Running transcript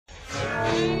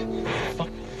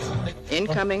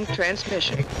Incoming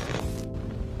transmission.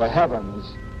 The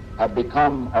heavens have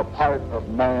become a part of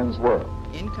man's world.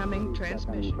 Incoming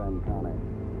transmission.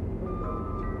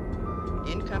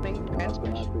 Incoming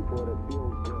transmission.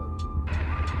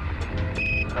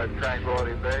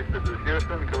 Tranquility Base, this is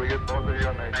Houston. Can we get both of you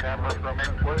on the camera for a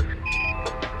minute, please?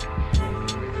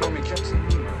 Call me Captain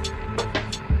Nemo.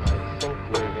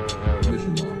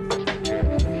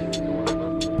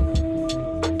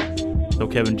 So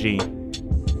Kevin G,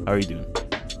 how are you doing?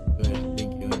 Good, thank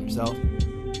you. And yourself?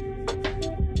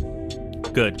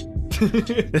 Good.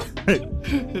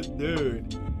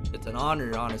 Dude, it's an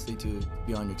honor, honestly, to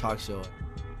be on your talk show.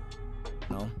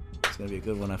 No, it's gonna be a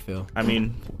good one, I feel. I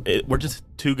mean, we're just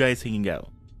two guys hanging out.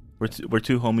 We're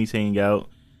two homies hanging out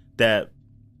that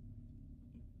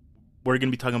we're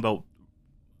gonna be talking about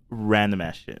random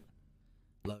ass shit.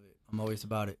 Love it. I'm always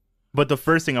about it. But the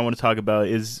first thing I want to talk about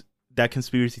is that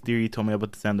conspiracy theory you told me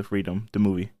about the Sound of Freedom, the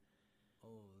movie. Oh.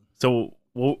 So,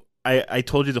 well, I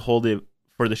told you to hold it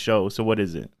for the show. So what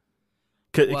is it?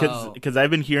 Because I've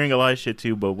been hearing a lot of shit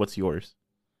too, but what's yours?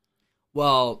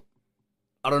 Well,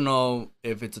 I don't know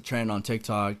if it's a trend on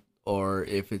TikTok or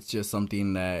if it's just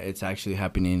something that it's actually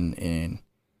happening in,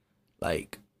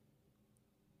 like,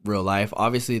 real life.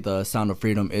 Obviously, the Sound of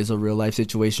Freedom is a real life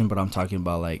situation, but I'm talking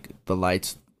about, like, the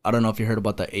lights. I don't know if you heard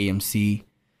about the AMC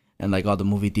and, like, all the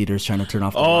movie theaters trying to turn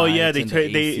off the lights. Oh yeah,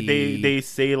 they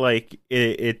say like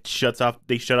it shuts off.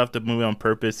 They shut off the movie on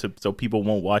purpose so people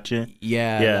won't watch it.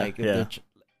 Yeah.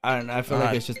 I don't know. I feel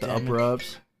like it's just the upper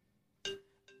ups.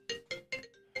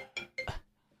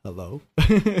 Hello.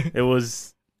 It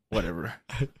was whatever.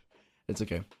 It's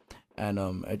okay, and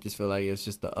I just feel like it's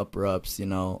just the upper ups.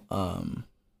 Trying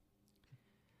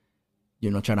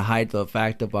to hide the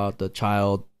fact about the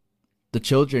children.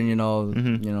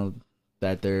 Mm-hmm.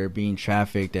 That they're being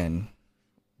trafficked and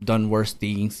done worse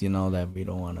things, that we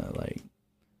don't want to, like,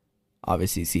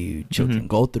 obviously see children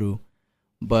go through.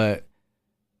 But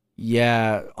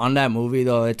yeah, on that movie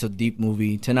though, it's a deep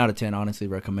movie. 10 out of 10, honestly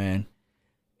recommend.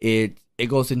 It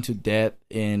goes into depth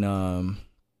in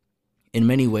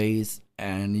many ways,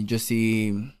 and you just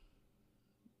see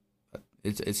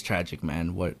it's tragic,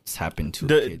 man, what's happened to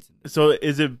the kids. So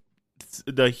is it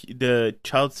the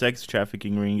child sex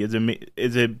trafficking ring, is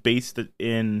it based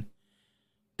in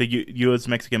the U.S.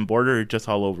 Mexican border or just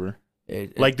all over?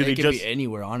 It could be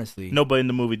anywhere, honestly. No, but in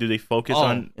the movie, do they focus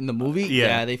on in the movie?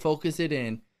 Yeah, they focus it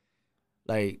in,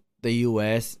 like, the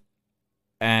U.S.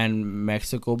 and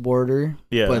Mexico border.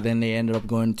 Yeah, but then they ended up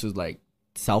going to, like,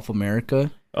 South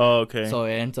America. Oh, okay. So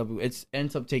it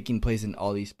ends up taking place in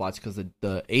all these spots because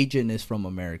the agent is from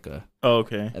America. Oh,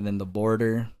 okay. And then the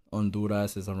border,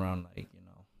 Honduras, is around, like,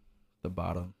 the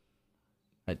bottom,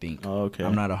 I think. Oh, okay.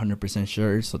 I'm not 100%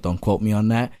 sure, so don't quote me on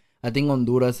that. I think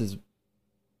Honduras is...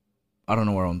 I don't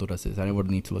know where Honduras is. I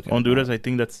would need to look at Honduras, I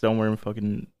think that's somewhere in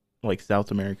fucking, like, South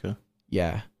America.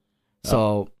 Yeah.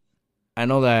 So, I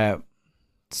know that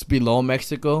it's below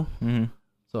Mexico. Mm-hmm.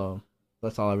 So,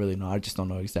 that's all I really know. I just don't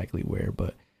know exactly where,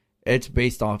 but it's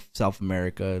based off South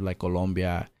America, like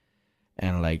Colombia,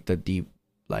 and, like, the deep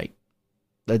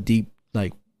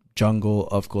jungle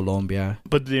of Colombia.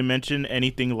 But did they mention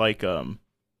anything like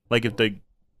if the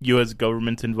U.S.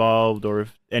 government's involved, or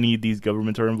if any of these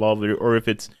governments are involved, or if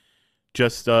it's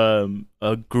just a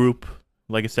group,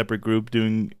 like a separate group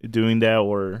doing that,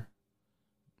 or?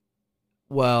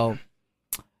 Well,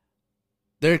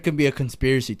 there could be a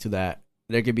conspiracy to that.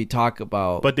 There could be talk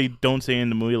about, but they don't say in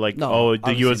the movie, like, no,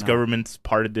 the U.S. government's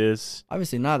part of this.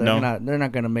 Obviously not. They're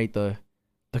not gonna make the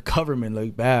government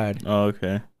look bad. Oh,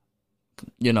 okay.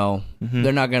 Mm-hmm.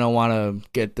 They're not going to want to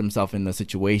get themselves in the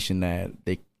situation that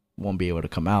they won't be able to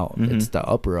come out. Mm-hmm. It's the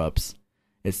upper ups.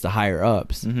 It's the higher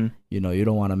ups. Mm-hmm. You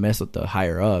don't want to mess with the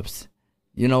higher ups.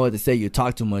 You know what they say, you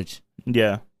talk too much.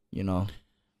 Yeah.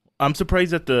 I'm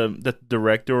surprised that the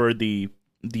director or the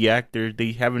actor,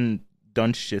 they haven't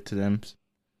done shit to them.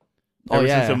 Ever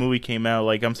since the movie came out,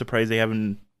 like, I'm surprised they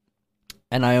haven't.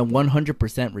 And I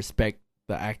 100% respect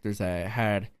the actors that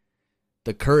had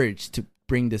the courage to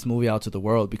bring this movie out to the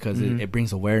world, because it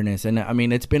brings awareness. And I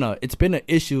mean, it's been an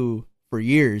issue for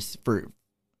years, for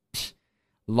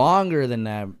longer than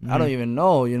that. I don't even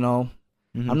know,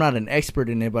 I'm not an expert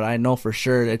in it, but I know for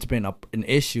sure it's been an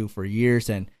issue for years.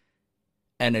 And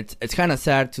it's kind of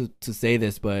sad to say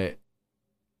this, but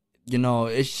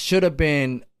it should have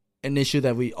been an issue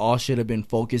that we all should have been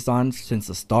focused on since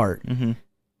the start.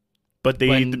 But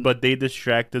they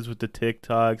distract us with the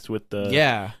TikToks, with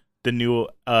the new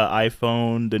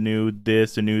iPhone, the new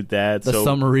this, the new that. The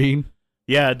submarine.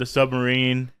 Yeah, the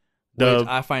submarine. Which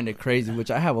I find it crazy,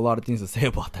 which I have a lot of things to say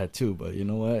about that too, but you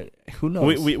know what? Who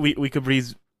knows? We could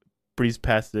breeze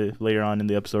past it later on in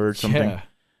the episode or something.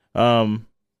 Yeah.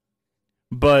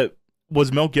 But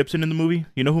was Mel Gibson in the movie?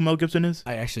 You know who Mel Gibson is?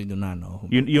 I actually do not know.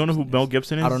 You don't know who Mel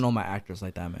Gibson is? I don't know my actors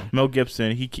like that, man. Mel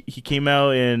Gibson. He came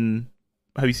out in.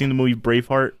 Have you seen the movie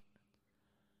Braveheart?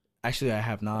 Actually, I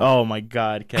have not. Oh my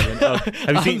God, Kevin!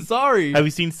 I'm sorry. Have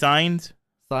you seen Signs?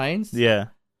 Signs? Yeah,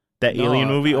 that No, alien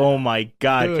movie. Oh my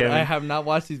God, Dude, Kevin! I have not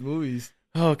watched these movies.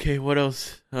 Okay, what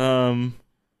else? Have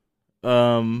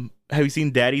you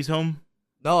seen Daddy's Home?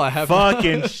 No, I have.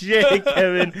 Fucking shit,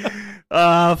 Kevin.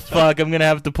 Fuck. I'm gonna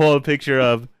have to pull a picture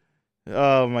of.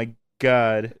 Oh my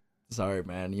God. Sorry,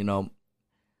 man. You know,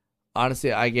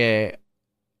 honestly, I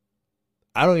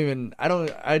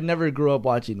never grew up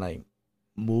watching like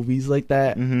movies like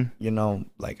that. Mm-hmm. You know,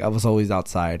 like I was always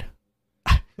outside.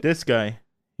 This guy.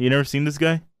 You never seen this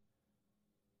guy?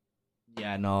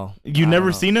 Yeah, no. You I never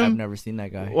don't know. seen him? I've never seen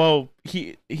that guy. Well,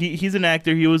 he's an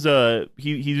actor. He was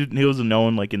he was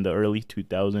known like in the early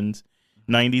 2000s,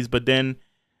 90s, but then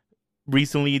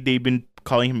recently they've been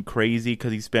calling him crazy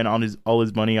because he spent all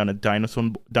his money on a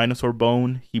dinosaur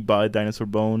bone. He bought a dinosaur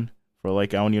bone for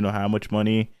like I don't even know how much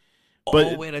money.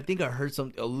 But wait, I think I heard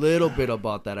a little bit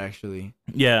about that actually.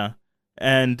 Yeah,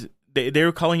 and they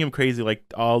were calling him crazy, like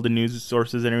all the news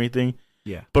sources and everything.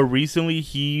 Yeah. But recently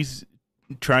he's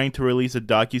trying to release a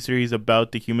docuseries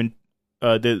about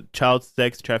the child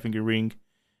sex trafficking ring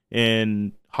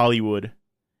in Hollywood,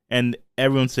 and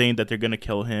everyone's saying that they're gonna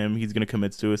kill him. He's gonna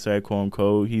commit suicide, quote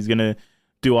unquote. He's gonna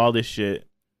do all this shit.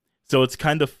 So it's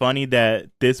kind of funny that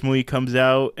this movie comes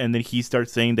out and then he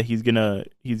starts saying that he's gonna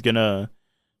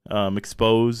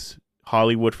expose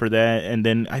Hollywood for that, and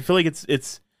then I feel like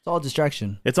it's all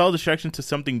distraction. It's all distraction to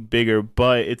something bigger,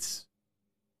 but it's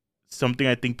something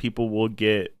I think people will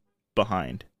get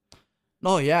behind.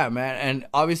 No, yeah, man, and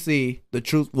obviously the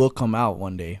truth will come out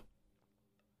one day.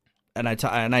 And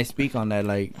I speak on that,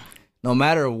 like no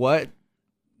matter what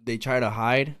they try to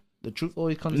hide, the truth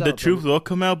always comes out. The truth will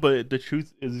come out, but the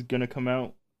truth is gonna come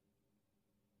out.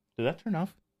 Did that turn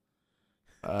off?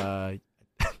 I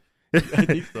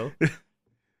think so.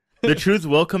 The truth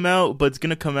will come out, but it's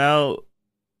gonna come out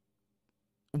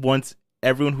once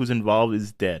everyone who's involved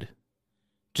is dead.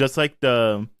 Just like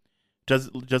the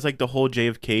whole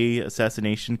JFK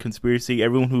assassination conspiracy,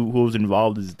 everyone who was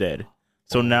involved is dead.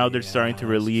 So now they're starting to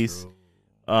release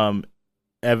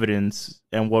evidence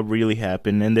and what really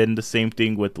happened, and then the same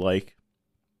thing with like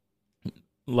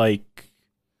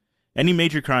any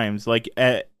major crimes. Like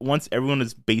once everyone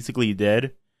is basically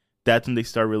dead, that's when they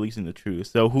start releasing the truth.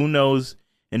 So who knows?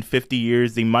 In 50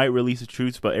 years, they might release the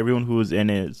truth, but everyone who was in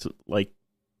it is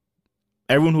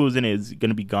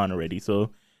gonna be gone already.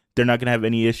 So they're not gonna have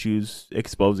any issues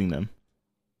exposing them.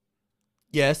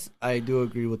 Yes, I do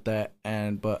agree with that,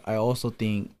 but I also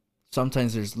think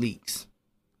sometimes there's leaks.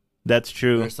 That's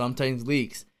true. There's sometimes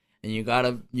leaks, and you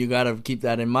gotta keep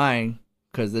that in mind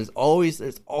because there's always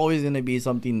gonna be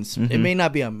something. Mm-hmm. It may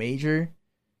not be a major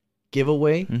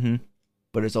giveaway, mm-hmm.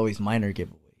 but it's always minor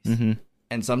giveaways, mm-hmm.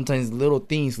 and sometimes little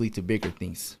things lead to bigger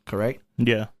things. Correct?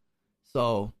 Yeah.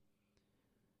 So,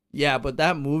 yeah, but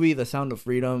that movie, The Sound of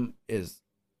Freedom, is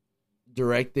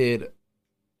directed.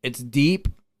 It's deep.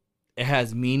 It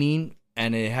has meaning,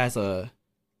 and it has a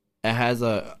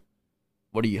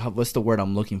what's the word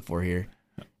I'm looking for here?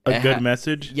 A good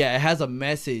message? Yeah, it has a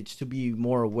message to be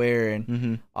more aware and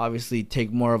mm-hmm. obviously take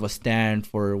more of a stand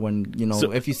for when,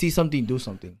 if you see something, do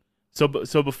something. So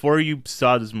before you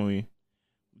saw this movie,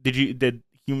 the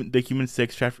human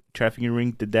sex trafficking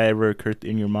ring, did that ever occur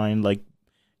in your mind? Like,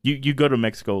 you go to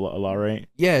Mexico a lot, right?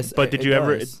 Yes. But did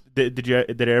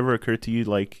it ever occur to you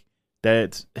like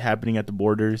that's happening at the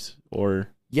borders or?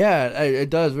 Yeah, it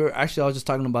does. I was just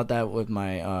talking about that with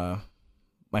my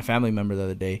my family member the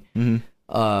other day.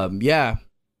 Mm-hmm. Yeah,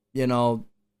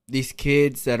 these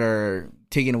kids that are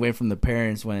taken away from the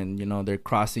parents when they're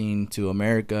crossing to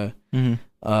America.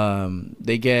 Mm-hmm.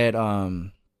 They get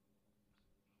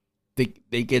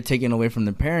they get taken away from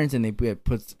their parents and they get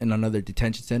put in another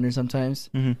detention center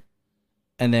sometimes. Mm-hmm.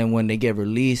 And then when they get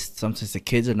released, sometimes the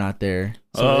kids are not there.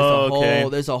 So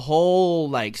there's a whole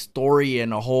like story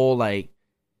and a whole like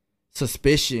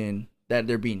suspicion that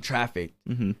they're being trafficked.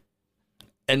 Mm-hmm.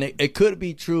 And it could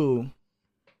be true,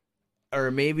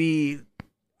 or maybe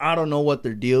I don't know what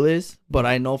their deal is, but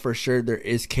I know for sure there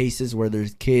is cases where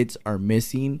there's kids are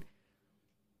missing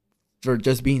for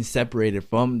just being separated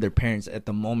from their parents at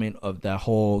the moment of that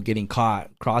whole getting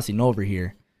caught crossing over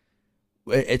here.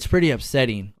 It's pretty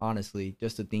upsetting, honestly,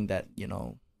 just to think that,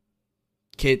 young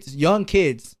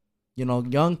kids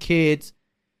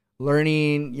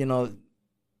learning,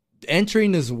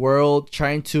 entering this world,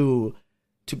 trying to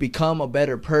become a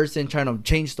better person, trying to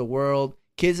change the world,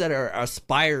 kids that are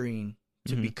aspiring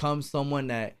to Mhm. become someone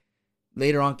that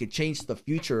later on could change the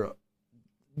future,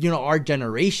 our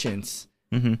generations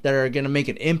Mhm. that are going to make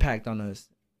an impact on us.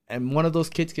 And one of those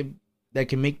kids that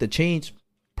can make the change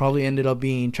probably ended up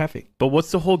being trafficked. But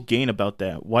what's the whole gain about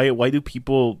that? Why do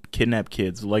people kidnap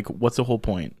kids? Like, what's the whole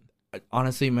point?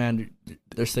 Honestly, man,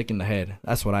 they're sick in the head.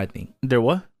 That's what I think. They're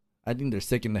what? I think they're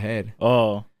sick in the head.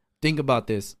 Oh, Think about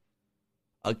this.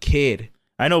 A kid.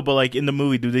 I know, but like in the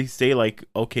movie, do they say like,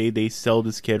 okay, they sell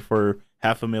this kid for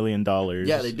 $500,000?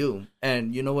 Yeah, they do.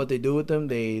 And you know what they do with them?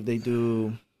 They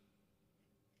do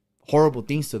horrible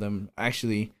things to them,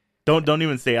 actually. Don't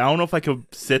even say. I don't know if I could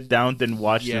sit down and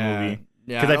watch the movie.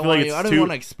 Yeah, 'Cause I feel like it's I don't too-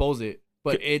 want to expose it,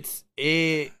 but it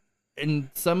in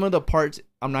some of the parts,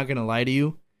 I'm not gonna lie to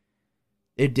you,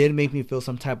 it did make me feel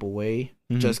some type of way,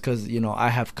 Mhm. just because I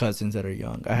have cousins that are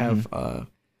young. I have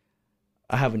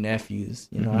I have nephews.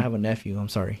 I have a nephew. I'm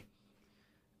sorry.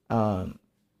 I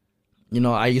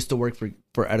used to work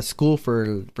for at a school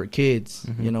for kids.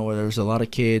 Where there was a lot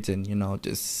of kids, and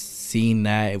just seeing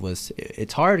that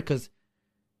it's hard because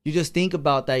you just think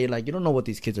about that. You're like, you don't know what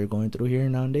these kids are going through here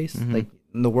nowadays. Like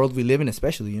in the world we live in,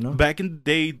 especially. Back in the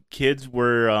day, kids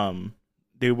were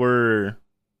they were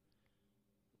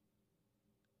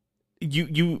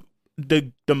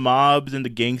the mobs and the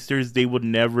gangsters, they would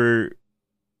never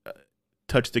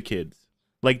touch the kids.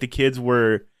 Like the kids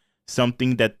were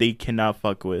something that they cannot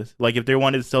fuck with. Like if they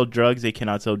wanted to sell drugs, they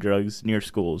cannot sell drugs near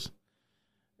schools.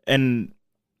 And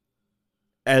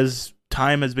as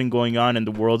time has been going on and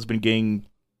the world's been getting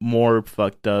more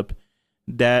fucked up,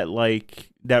 that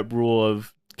rule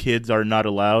of kids are not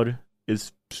allowed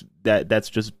that's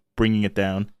just bringing it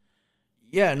down.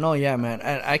 Yeah, no, yeah, man.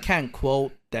 And I can't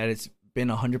quote that it's been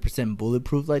 100%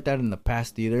 bulletproof like that in the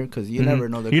past either, because you never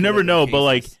know. You never know, but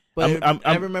like, but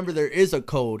I remember there is a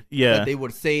code. Yeah. That they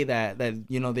would say that they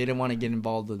didn't want to get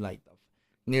involved with like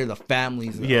near the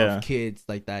families of kids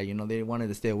like that. They wanted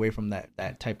to stay away from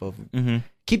that type of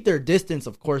keep their distance,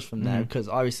 of course, from that, because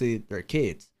obviously they're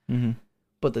kids.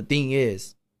 But the thing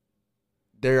is,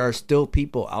 there are still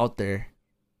people out there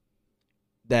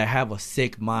that have a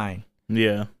sick mind.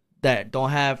 Yeah. That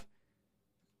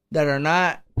are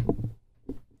not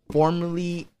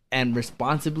formally and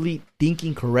responsibly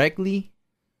thinking correctly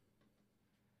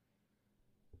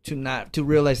to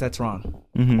realize that's wrong.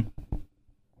 And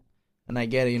I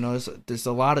get it, there's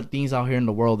a lot of things out here in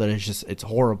the world that it's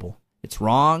horrible, it's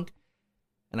wrong,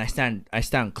 and I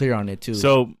stand clear on it too.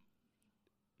 So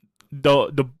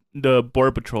the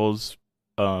border patrols,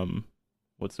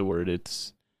 what's the word?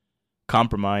 It's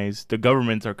compromised. The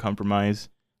governments are compromised.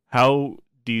 How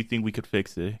do you think we could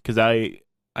fix it? Because I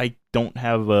don't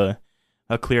have a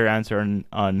clear answer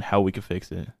on how we could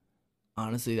fix it.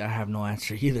 Honestly, I have no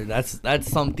answer either. That's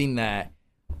something that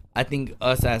I think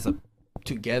us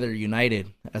together, united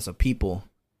as a people,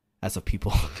 as a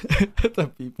people.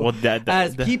 Well,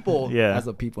 as people, yeah. As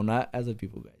a people, not as a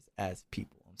people, guys. As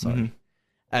people. I'm sorry.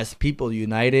 As people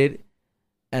united,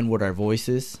 and with our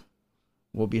voices,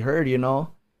 will be heard.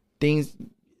 Things.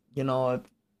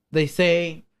 They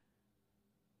say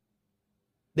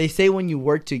when you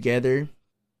work together,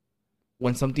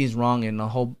 when something's wrong and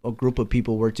a group of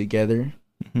people work together,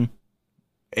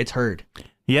 it's heard.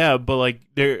 Yeah, but like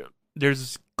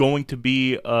there's going to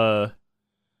be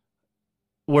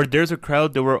where there's a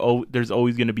crowd, there's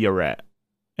always going to be a rat,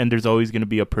 and there's always going to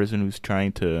be a person who's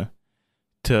trying to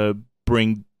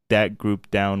bring that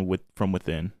group down from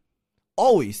within.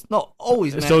 Always, man.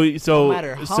 So no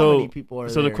matter how many people are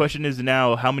so there. the question is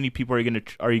now, how many people are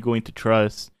you going to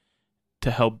trust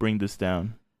to help bring this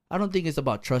down? I don't think it's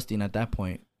about trusting at that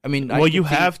point. I mean, well, you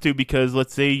have to, because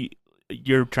let's say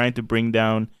you're trying to bring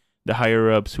down the higher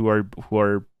ups who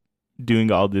are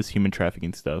doing all this human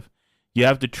trafficking stuff. You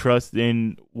have to trust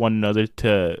in one another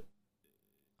to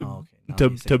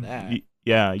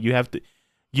yeah, you have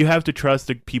to trust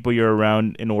the people you're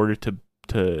around in order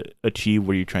to achieve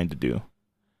what you're trying to do.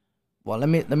 Well, let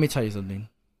me tell you something.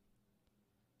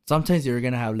 Sometimes you're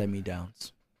gonna have let me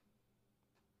downs,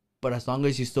 but as long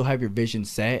as you still have your vision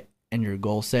set and your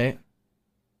goal set,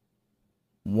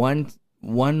 one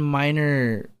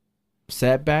minor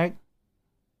setback,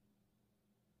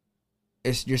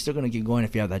 you're still gonna keep going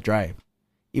if you have that drive,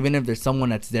 even if there's someone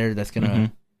that's there that's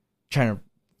gonna try to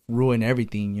ruin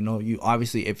everything. You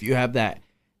obviously, if you have that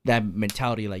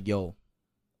mentality, like, yo,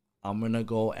 I'm gonna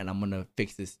go and I'm gonna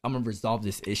fix this. I'm gonna resolve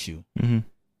this issue.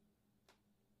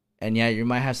 And yeah, you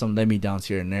might have some let me downs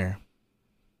here and there,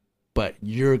 but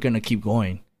you're gonna keep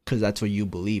going because that's what you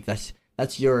believe. That's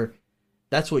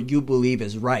what you believe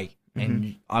is right.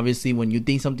 And obviously, when you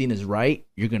think something is right,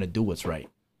 you're gonna do what's right.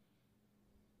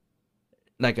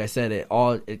 like I said,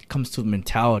 it comes to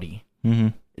mentality. Mm-hmm.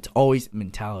 It's always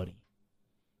mentality.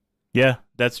 Yeah,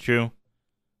 that's true.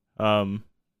 I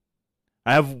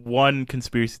have one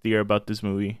conspiracy theory about this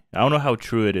movie. I don't know how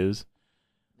true it is.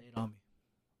 Lay it on me.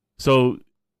 So,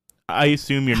 I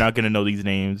assume you're not gonna know these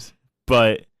names,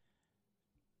 but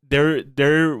there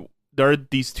are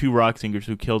these two rock singers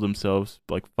who killed themselves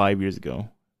like 5 years ago.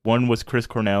 One was Chris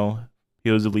Cornell.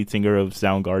 He was the lead singer of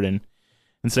Soundgarden.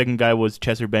 And second guy was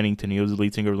Chester Bennington. He was the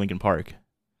lead singer of Linkin Park.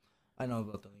 I know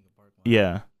about the Linkin Park one.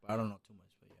 Yeah. But I don't know too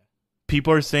much, but yeah.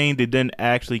 People are saying they didn't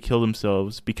actually kill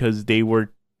themselves because they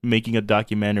were making a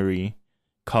documentary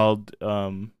called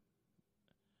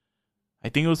I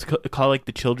think it was called like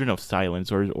The Children of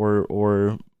Silence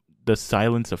or The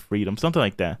Silence of Freedom, something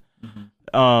like that.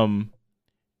 Mm-hmm.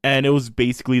 And it was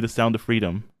basically The Sound of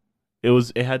Freedom.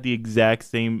 It had the exact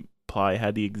same plot, it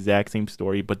had the exact same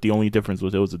story, but the only difference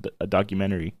was it was a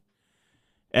documentary.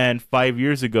 And 5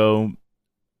 years ago,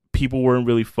 people weren't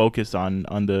really focused on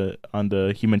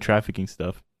the human trafficking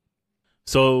stuff.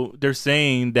 So they're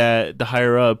saying that the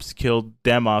higher ups killed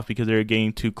them off because they were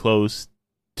getting too close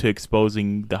to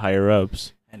exposing the higher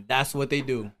ups. And that's what they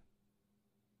do.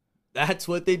 That's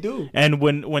what they do. And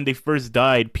when they first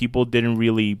died, people didn't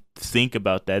really think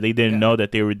about that. They didn't know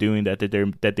that they were doing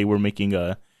that they were making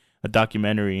a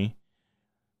documentary.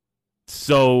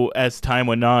 So as time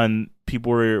went on,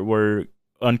 people were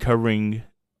uncovering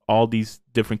all these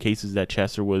different cases that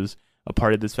Chester was a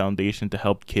part of this foundation to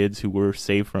help kids who were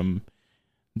saved from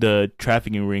the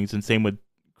trafficking rings, and same with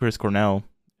Chris Cornell.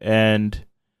 And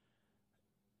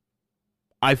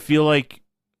I feel like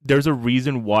there's a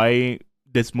reason why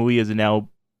this movie is now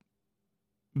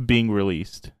being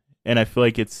released, and I feel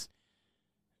like it's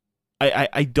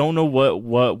I don't know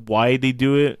why they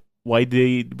do it, why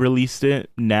they released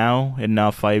it now and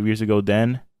not 5 years ago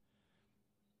then.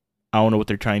 I don't know what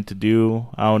they're trying to do.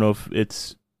 I don't know if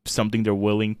it's something they're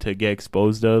willing to get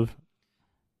exposed of.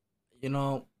 You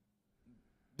know,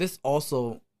 this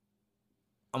also,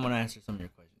 I'm going to answer some of your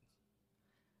questions.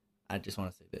 I just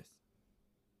want to say this.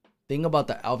 Think about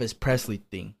the Elvis Presley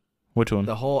thing. Which one?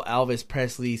 The whole Elvis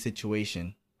Presley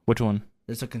situation. Which one?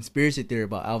 There's a conspiracy theory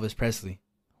about Elvis Presley.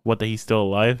 What, that he's still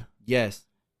alive? Yes.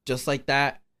 Just like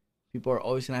that, people are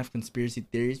always going to have conspiracy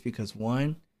theories because,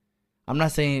 one, I'm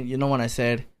not saying, when I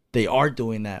said they are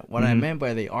doing that, what I meant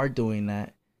by they are doing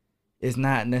that is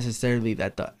not necessarily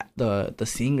that the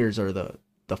singers or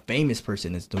the famous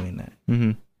person is doing that.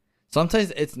 Mm-hmm.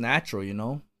 Sometimes it's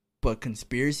natural, but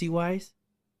conspiracy-wise,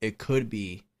 it could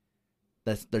be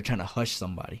that they're trying to hush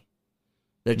somebody.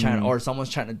 They're trying, or someone's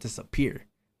trying to disappear.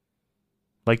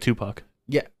 Like Tupac.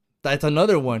 Yeah, that's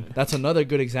another one. That's another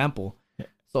good example.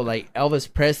 So, like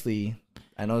Elvis Presley,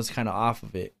 I know it's kind of off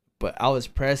of it, but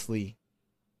Elvis Presley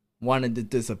wanted to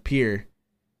disappear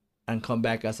and come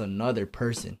back as another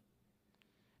person.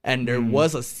 And there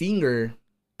was a singer,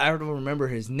 I don't remember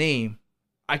his name.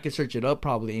 I could search it up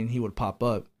probably, and he would pop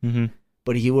up. Mm-hmm.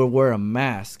 But he would wear a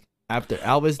mask after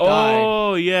Elvis died.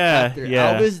 Oh yeah, after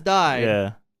Elvis died.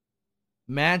 Yeah.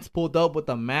 Mans pulled up with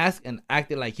a mask and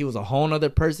acted like he was a whole other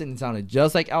person and sounded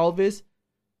just like Elvis.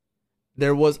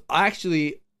 There was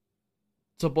actually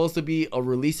supposed to be a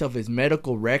release of his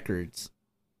medical records.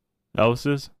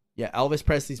 Elvis's? Yeah, Elvis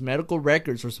Presley's medical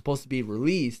records were supposed to be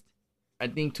released, I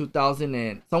think 2000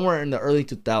 and somewhere in the early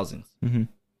 2000s. Mm-hmm.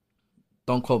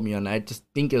 Don't quote me on that. I just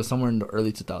think it was somewhere in the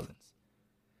early 2000s.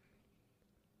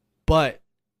 But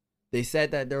they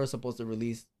said that they were supposed to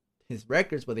release his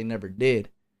records, but they never did.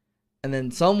 And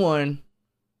then someone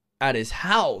at his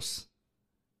house,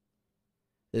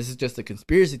 this is just a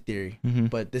conspiracy theory,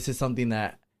 but this is something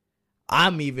that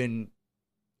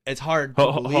it's hard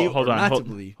to believe or not to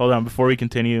believe. Hold on, before we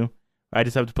continue, I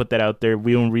just have to put that out there.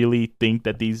 We don't really think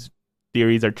that these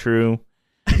theories are true.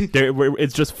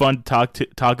 It's just fun to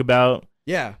talk about.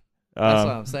 Yeah, that's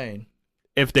what I'm saying.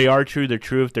 If they are true, they're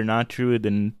true. If they're not true,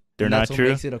 then they're not true.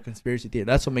 That's what makes it a conspiracy theory.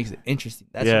 That's what makes it interesting.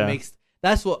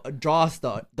 That's what draws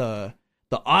the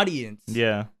audience.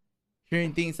 Yeah,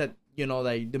 hearing things that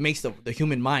that makes the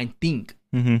human mind think.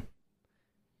 Mm-hmm.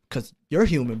 Because you're a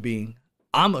human being,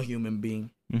 I'm a human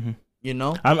being.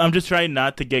 Mm-hmm. I'm just trying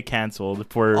not to get canceled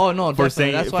for. Oh no, for definitely.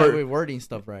 saying That's why we're wording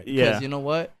stuff right. Yeah. Because you know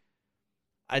what?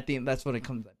 I think that's when it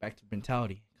comes back to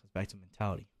mentality. It comes back to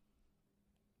mentality.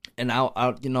 And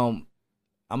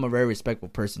I'm a very respectful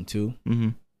person too. Mm-hmm.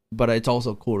 But it's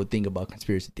also cool to think about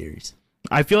conspiracy theories.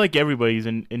 I feel like everybody's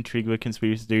intrigued with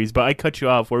conspiracy theories, but I cut you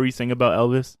off. What were you saying about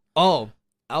Elvis? Oh,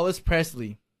 Elvis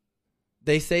Presley.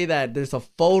 They say that there's a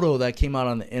photo that came out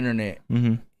on the internet.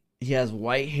 Mm-hmm. He has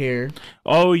white hair.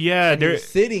 Oh yeah, they're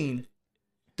sitting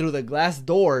through the glass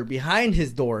door behind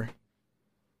his door.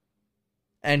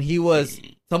 and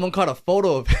someone caught a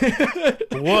photo of him.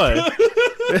 What?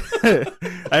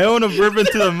 I don't want to burp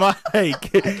into the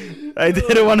mic. I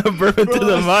didn't want to burp into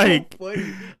the mic. So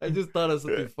funny. I just thought of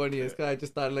something funny. It's I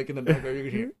just started looking in the background. You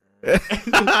can hear.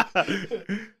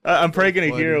 I'm probably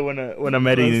gonna hear it when I'm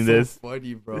editing this.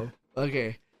 Funny, bro.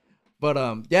 Okay, but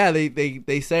yeah,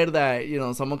 they said that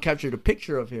someone captured a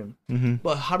picture of him,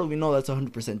 but how do we know that's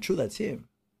 100% true? That's him.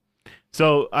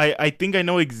 So I think I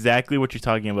know exactly what you're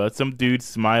talking about. Some dude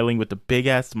smiling with a big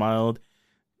ass smile,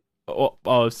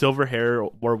 silver hair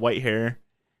or white hair.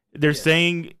 They're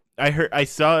saying I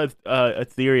saw a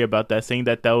theory about that, saying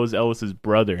that was Elvis's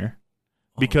brother.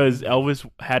 Because Elvis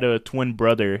had a twin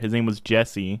brother. His name was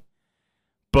Jesse.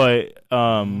 But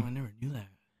I never knew that.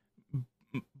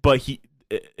 But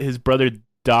his brother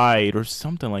died or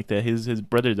something like that. His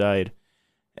brother died.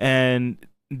 And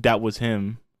that was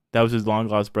him. That was his long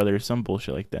lost brother or some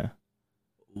bullshit like that.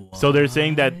 What? So they're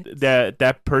saying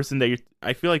that person that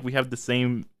I feel like we have the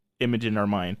same image in our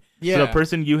mind. Yeah. So the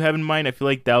person you have in mind, I feel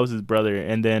like that was his brother,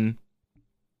 and then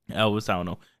Elvis, I don't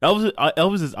know.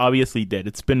 Elvis is obviously dead.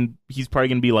 He's probably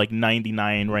gonna be like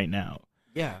 99 right now.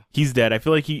 Yeah, he's dead. I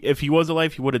feel like if he was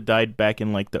alive, he would have died back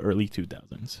in like the early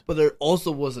 2000s. But there also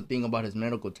was a thing about his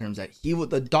medical terms that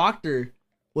the doctor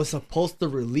was supposed to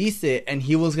release it, and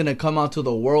he was gonna come out to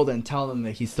the world and tell them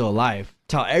that he's still alive.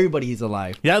 Tell everybody he's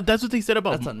alive. Yeah, that's what they said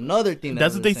about. That's another thing.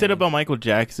 That's what they said about Michael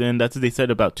Jackson. That's what they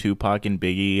said about Tupac and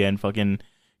Biggie and fucking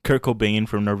Kurt Cobain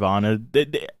from Nirvana.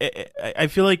 I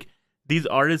feel like these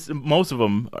artists, most of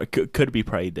them could be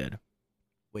probably dead.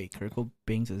 Wait, Kurt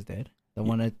Cobain is dead? The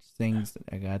one that sings,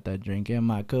 I got that drink in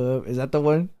my cup. Is that the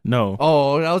one? No.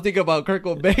 Oh, I was thinking about Kurt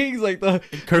Cobain.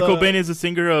 Kurt Cobain is a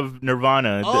singer of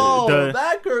Nirvana.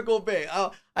 That Kurt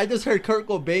Cobain. I just heard Kurt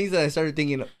Cobain and I started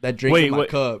thinking that drink in my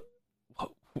cup.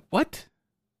 What?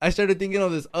 I started thinking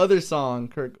of this other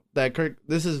song,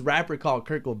 this is rapper called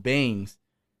Kurt Cobain's.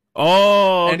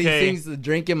 Oh, okay. And he sings the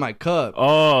drink in my cup.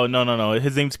 Oh, no.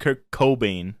 His name's Kurt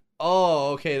Cobain.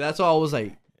 Oh, okay. That's why I was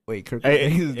like, wait, Kurt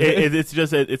Cobain is dead? It's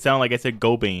just, it sounded like I said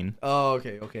Cobain. Oh,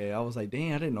 okay. I was like,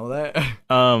 dang, I didn't know that.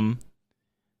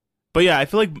 But yeah, I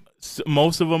feel like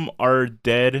most of them are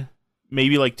dead.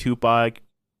 Maybe like Tupac,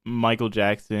 Michael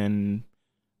Jackson,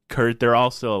 Kurt, they're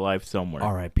all still alive somewhere.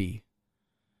 R.I.P.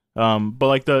 But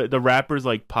like the rappers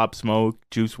like Pop Smoke,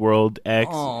 Juice WRLD, X.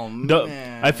 Oh,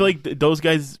 man. I feel like those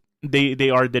guys, they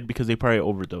are dead because they probably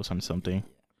overdosed on something.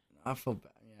 I feel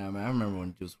bad. Yeah, man. I remember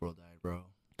when Juice WRLD died, bro.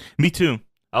 Me too.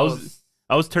 I was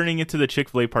turning into the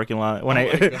Chick-fil-A parking lot when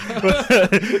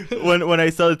when I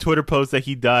saw the Twitter post that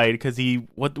he died because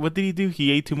what did he do?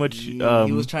 He ate too much. He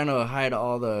was trying to hide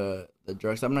all the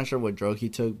drugs. I'm not sure what drug he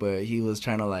took, but he was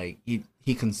trying to he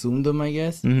consumed them, I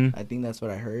guess. Mm-hmm. I think that's what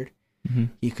I heard. Mm-hmm.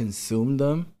 He consumed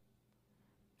them,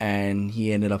 and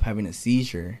he ended up having a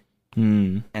seizure.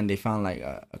 Mm. And they found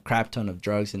a crap ton of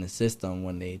drugs in the system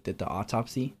when they did the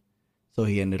autopsy. So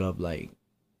he ended up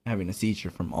having a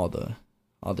seizure from all the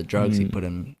drugs he put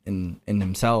in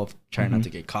himself, trying not to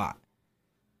get caught.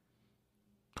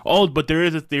 Oh, but there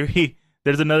is a theory.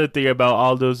 There's another theory about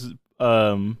all those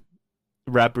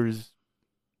rappers'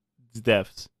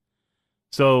 deaths.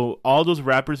 So all those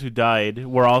rappers who died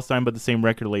were all signed by the same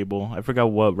record label. I forgot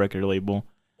what record label.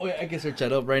 Oh yeah, I can search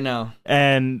that up right now.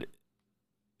 And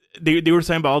they were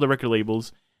signed by all the record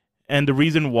labels. And the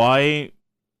reason why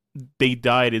they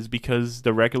died is because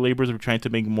the record labels were trying to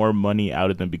make more money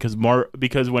out of them. Because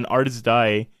when artists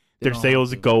die, their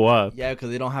sales go up. Yeah, because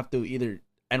they don't have to either.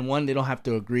 And one, they don't have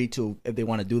to agree to if they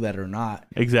want to do that or not.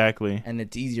 Exactly. And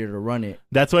it's easier to run it.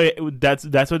 That's why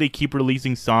they keep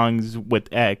releasing songs with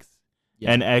X.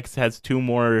 Yeah. And X has 2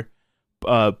 more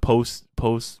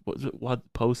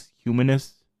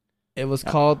posthumanists. It was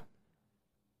called,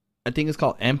 I think it's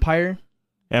called Empire.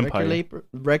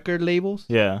 Record labels.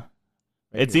 Yeah,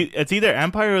 right, it's either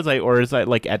Empire or it's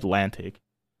like Atlantic.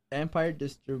 Empire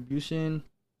Distribution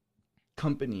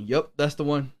Company. Yep, that's the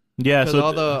one. Yeah, so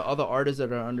all the artists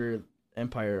that are under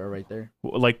Empire are right there.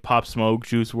 Like Pop Smoke,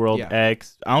 Juice WRLD, yeah.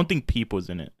 X. I don't think Peep was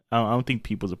in it. I don't think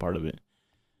Peep was a part of it.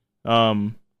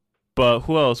 But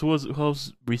who else? Who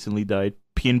else recently died?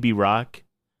 PNB Rock,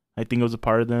 I think it was a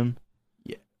part of them.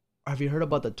 Yeah. Have you heard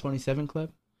about the 27 Club?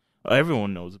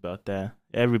 Everyone knows about that.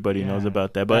 Everybody knows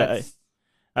about that. But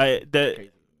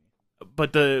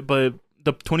the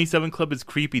 27 Club is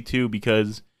creepy too,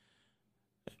 because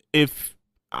if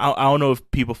I don't know if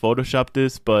people Photoshop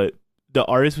this, but the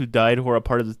artists who died who are a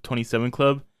part of the 27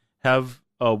 Club have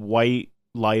a white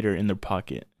lighter in their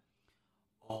pocket.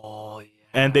 Oh yeah.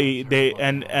 And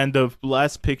and the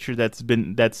last picture that's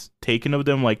taken of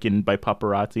them by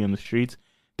paparazzi on the streets,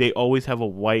 they always have a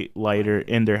white lighter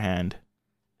in their hand.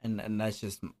 and that's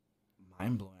just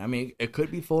mind blowing. I mean, it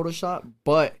could be Photoshop,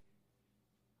 but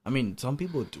I mean, some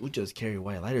people do just carry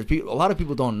white lighters. A lot of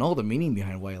people don't know the meaning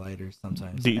behind white lighters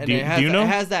sometimes. Do you know? It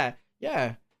has that.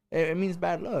 Yeah, it means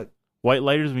bad luck. White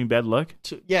lighters mean bad luck?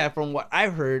 Yeah, from what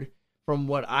I've heard, from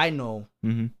what I know.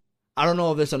 Mm-hmm. I don't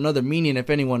know if there's another meaning.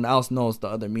 If anyone else knows the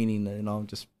other meaning,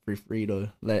 just feel free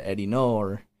to let Eddie know,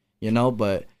 or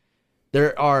but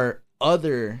there are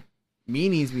other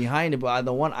meanings behind it. But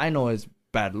the one I know is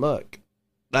bad luck.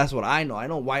 That's what I know. I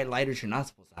know white lighters. You're not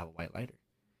supposed to have a white lighter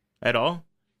at all.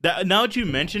 Now that you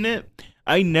mention it,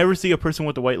 I never see a person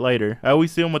with a white lighter. I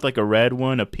always see them with like a red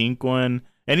one, a pink one,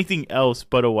 anything else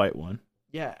but a white one.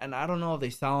 Yeah, and I don't know if they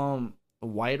sell them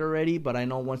white already, but I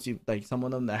know once you some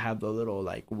of them that have the little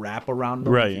wrap around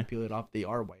them, right? If you peel it off, they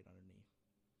are white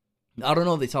underneath. I don't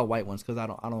know if they sell white ones because I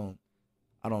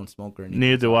don't smoke or anything.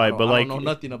 Neither do I. But I don't know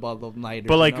nothing about the lighters.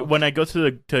 But when I go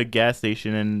to a gas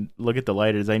station and look at the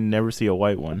lighters, I never see a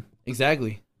white one.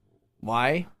 Exactly.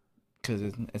 Why? Because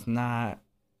it's not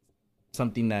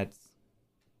something that's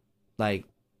I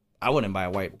wouldn't buy a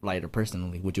white lighter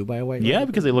personally. Would you buy a white lighter? Yeah,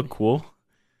 because they look cool.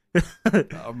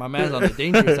 My man's on the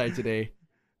dangerous side today.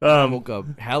 I woke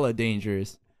up hella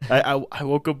dangerous. I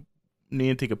woke up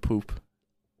needing to take a poop.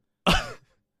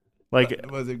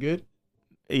 Was it good?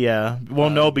 Yeah. Well,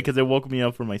 no, because it woke me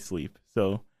up from my sleep.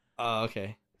 So. Oh,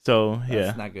 okay. So yeah.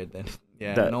 That's not good then.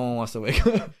 Yeah, no one wants to wake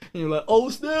up. And you're like, oh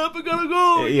snap, I gotta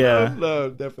go. Yeah. No,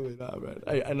 definitely not, man.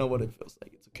 I know what it feels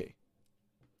like. It's okay.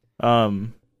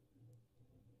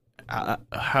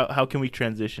 How can we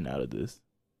transition out of this?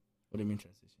 What do you mean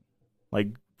transition? Like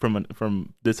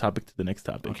from this topic to the next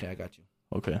topic. Okay, I got you.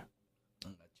 Okay. I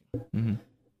got you. Mm-hmm.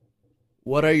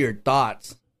 What are your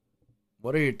thoughts?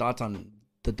 What are your thoughts on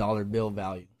the dollar bill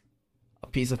value? A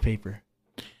piece of paper.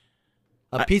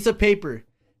 A piece of paper.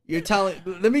 You're telling.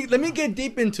 Let me get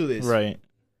deep into this. Right.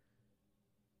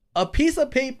 A piece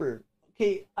of paper.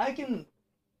 Okay, I can.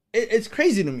 It's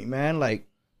crazy to me, man.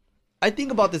 I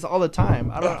think about this all the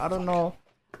time. I don't know.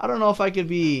 I don't know if I could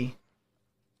be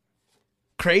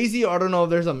crazy, or I don't know if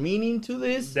there's a meaning to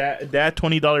this. That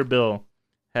 $20 bill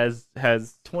has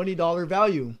 $20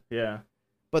 value. Yeah.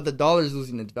 But the dollar is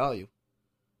losing its value.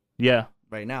 Yeah.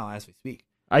 Right now, as we speak.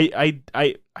 I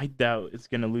doubt it's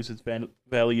gonna lose its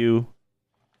value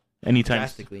anytime.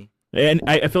 Drastically. And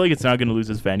I feel like it's not gonna lose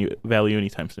its value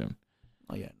anytime soon.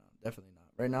 Oh yeah, no, definitely not.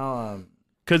 Right now,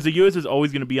 because the U.S. is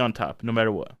always gonna be on top, no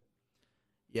matter what.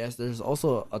 Yes, there's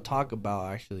also a talk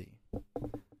about actually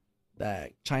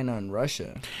that China and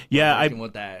Russia. Yeah,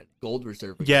 with that gold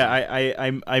reserve. Yeah,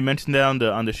 I mentioned that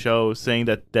on the show, saying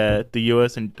that the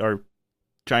U.S. or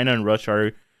China and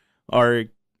Russia are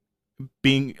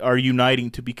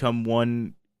uniting to become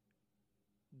one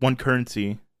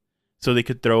currency, so they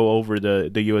could throw over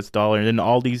the U.S. dollar, and then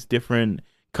all these different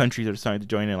countries are starting to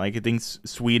join in. I think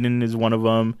Sweden is one of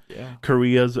them. Yeah.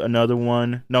 Korea's another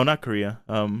one. No, not Korea.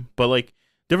 But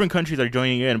different countries are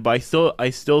joining in. But I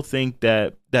still think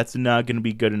that that's not going to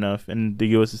be good enough, and the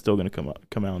U.S. is still going to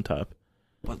come out on top.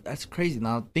 But that's crazy.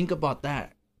 Now think about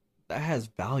that. That has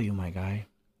value, my guy.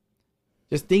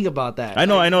 Just think about that. I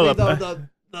know.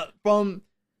 From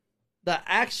the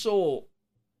actual,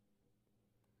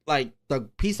 the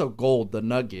piece of gold, the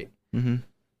nugget, mm-hmm.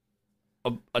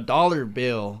 a dollar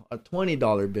bill, a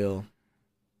 $20 bill,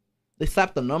 they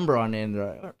slap the number on it and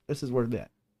they're like, this is worth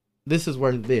that. This is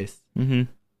worth this. Mm-hmm.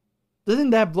 Doesn't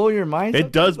that blow your mind?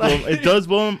 It does blow. It does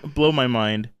blow my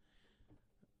mind,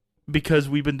 because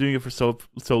we've been doing it for so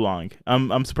long.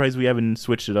 I'm surprised we haven't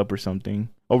switched it up or something,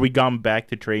 or we gone back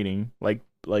to trading like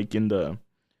in the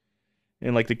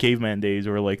caveman days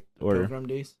or Pilgrim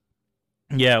days.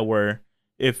 Yeah, where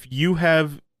if you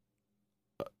have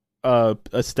a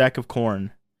stack of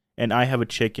corn and I have a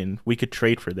chicken, we could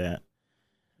trade for that.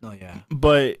 Oh yeah.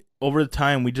 But over the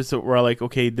time, we're like,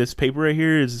 okay, this paper right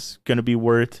here is gonna be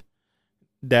worth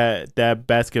that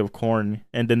basket of corn,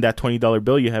 and then that $20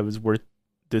 bill you have is worth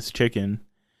this chicken.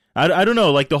 I don't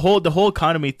know, the whole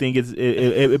economy thing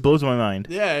it blows my mind.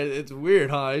 Yeah, it's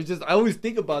weird, huh? It's just I always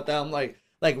think about that. I'm like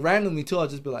randomly too. I'll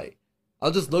just be like,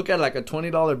 I'll just look at a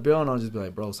 $20 bill and I'll just be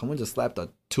like, bro, someone just slapped a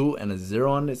 2 and a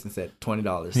 0 on this and said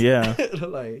 $20. Yeah.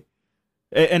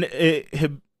 And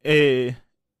it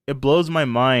blows my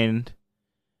mind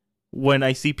when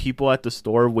I see people at the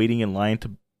store waiting in line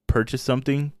to purchase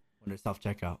something. When they're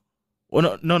self-checkout.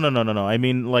 Well, no. I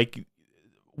mean,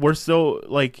 we're so,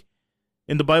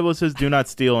 in the Bible it says do not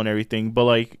steal and everything,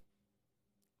 but,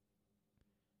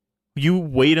 you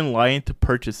wait in line to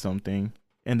purchase something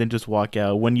and then just walk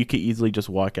out when you could easily just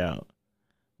walk out.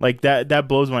 That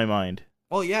blows my mind.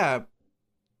 Oh, yeah.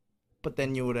 But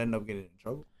then you would end up getting in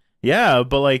trouble. Yeah,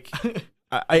 but,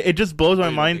 it just blows my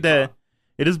mind that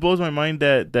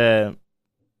that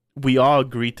we all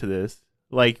agree to this.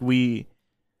 Like we.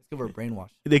 It's because we're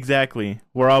brainwashed. Exactly,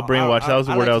 we're all brainwashed. That was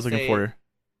the word I was looking for.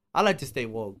 I like to stay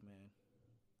woke, man.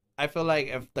 I feel like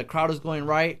if the crowd is going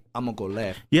right, I'm gonna go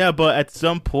left. Yeah, but at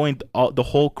some point, the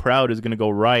whole crowd is gonna go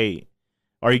right.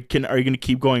 Are you gonna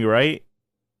keep going right?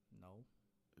 No.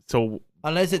 So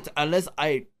unless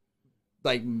I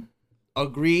like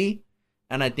agree,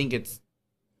 and I think it's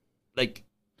like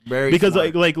very because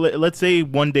smart. like let's say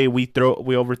one day we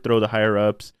overthrow the higher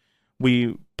ups,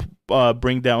 we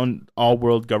bring down all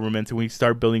world governments, and we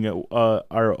start building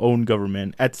our own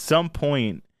government. At some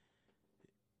point,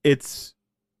 it's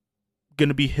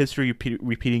gonna be history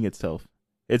repeating itself.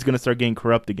 It's gonna start getting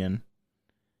corrupt again.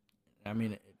 I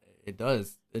mean, it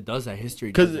does that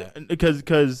history.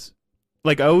 Because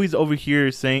like I always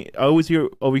overhear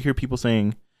people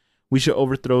saying we should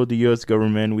overthrow the U.S.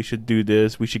 government. We should do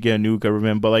this. We should get a new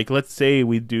government. But like, let's say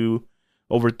we do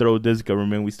overthrow this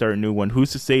government. We start a new one.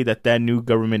 Who's to say that new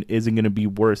government isn't gonna be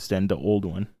worse than the old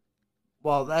one?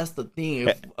 Well, that's the thing.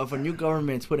 If a new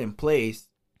government's put in place,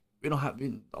 we don't have.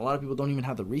 A lot of people don't even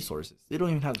have the resources. They don't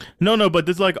even have. No. But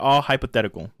this is like all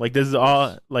hypothetical. Like this is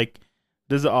all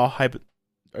hypo.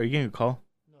 Are you getting a call?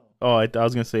 No. Oh, I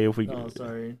was gonna say if we. No,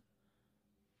 sorry.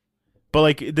 But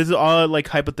like this is all like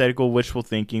hypothetical, wishful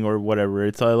thinking or whatever.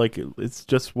 It's all like it's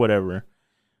just whatever.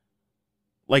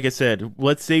 Like I said,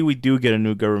 let's say we do get a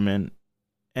new government,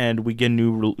 and we get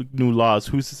new laws.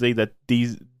 Who's to say that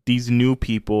these new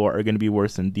people are gonna be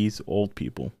worse than these old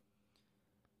people?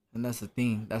 And that's the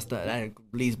thing. That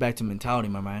leads back to mentality,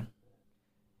 my man.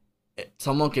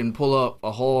 Someone can pull up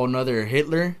a whole another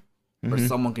Hitler, or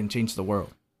someone can change the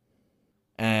world.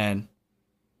 And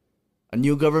a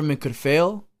new government could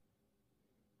fail,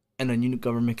 and a new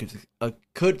government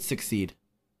could succeed.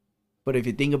 But if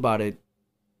you think about it,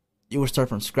 you would start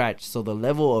from scratch. So the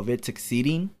level of it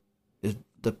succeeding, is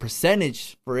the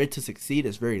percentage for it to succeed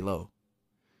is very low.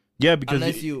 Yeah, because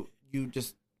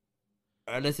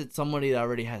unless it's somebody that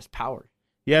already has power.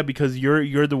 Yeah, because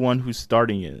you're the one who's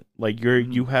starting it. Like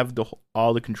you have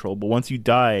all the control. But once you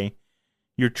die,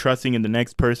 you're trusting in the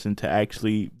next person to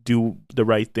actually do the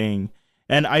right thing.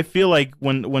 And I feel like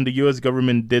when the U.S.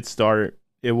 government did start,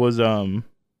 it was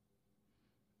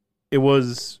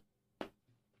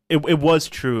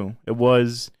true. It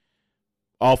was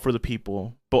all for the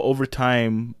people. But over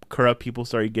time, corrupt people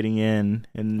started getting in,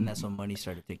 and that's when money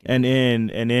started taking. And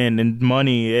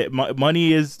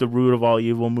money is the root of all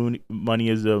evil. Money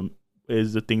is the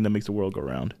thing that makes the world go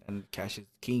round. And cash is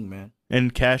king, man.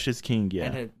 And cash is king, yeah.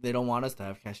 And they don't want us to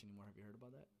have cash anymore. Have you heard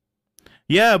about that?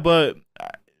 Yeah, but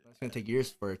it's gonna take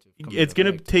years for it to. It's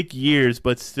gonna take years,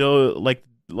 but still,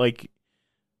 like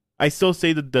I still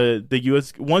say that the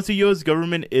U.S. once the U.S.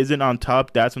 government isn't on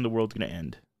top, that's when the world's gonna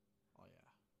end.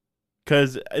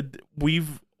 Because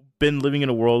we've been living in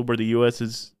a world where the U.S.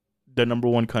 is the number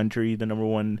one country, the number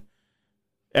one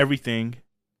everything,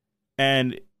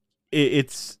 and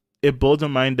it blows my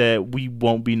mind that we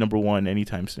won't be number one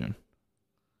anytime soon.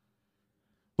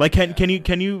 Like, can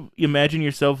you imagine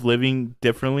yourself living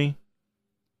differently?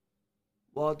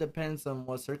 Well, it depends on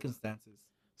what circumstances.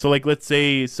 So, like, let's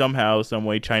say somehow, some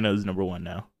way, China is number one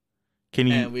now.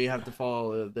 And we have to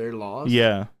follow their laws?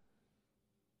 Yeah.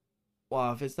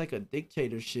 Well, if it's like a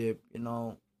dictatorship,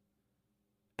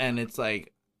 and it's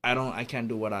like I can't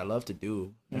do what I love to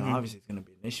do, obviously it's gonna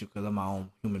be an issue because I'm my own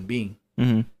human being.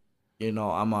 Mm-hmm.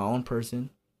 I'm my own person.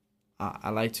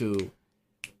 I like to,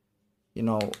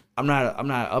 I'm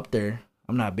not up there.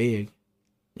 I'm not big.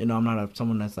 I'm not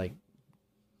someone that's like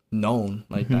known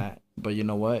like that. But you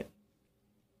know what?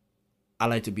 I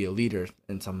like to be a leader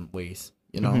in some ways.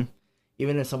 Even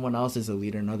if someone else is a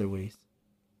leader in other ways.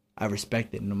 I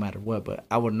respect it no matter what, but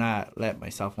I would not let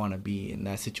myself want to be in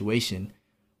that situation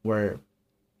where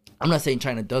I'm not saying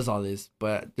China does all this,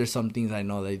 but there's some things I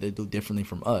know that they do differently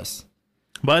from us.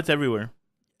 But it's everywhere.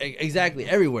 Exactly.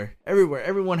 Everywhere.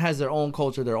 Everyone has their own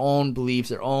culture, their own beliefs,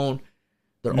 their own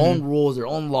rules, their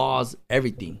own laws,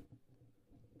 everything.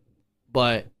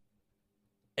 But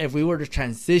if we were to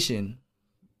transition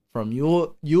from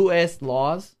U.S.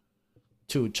 laws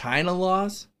to China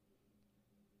laws,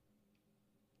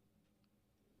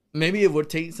 maybe it would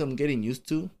take some getting used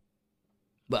to,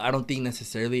 but I don't think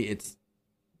necessarily it's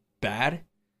bad.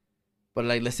 But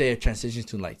like, let's say it transitions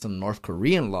to like some North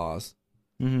Korean laws,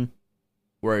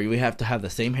 where we have to have the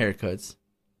same haircuts.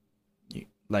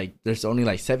 Like, there's only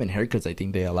like 7 haircuts I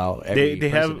think they allow every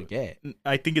person to get.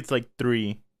 I think it's like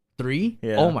 3. 3?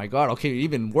 Yeah. Oh my god. Okay,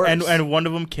 even worse. And one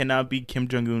of them cannot be Kim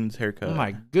Jong-un's haircut. Oh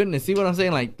my goodness. See what I'm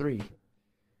saying? Like 3.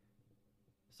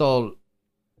 So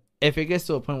if it gets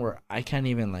to a point where I can't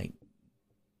even like,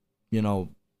 you know,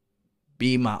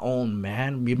 be my own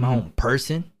man, be my own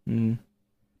person. Mm.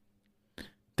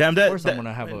 Damn, Of course, I'm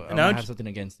gonna have something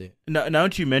against it. Now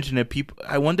that you mention it,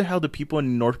 I wonder how the people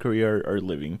in North Korea are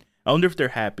living. I wonder if they're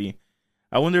happy.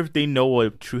 I wonder if they know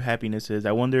what true happiness is.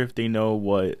 I wonder if they know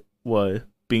what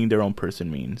being their own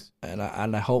person means. And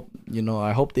I hope, you know,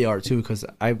 I hope they are too, because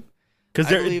I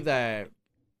believe that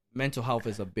mental health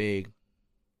is a big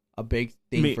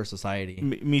thing for society.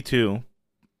 Me too.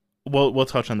 We'll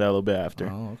touch on that a little bit after.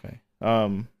 Oh, okay.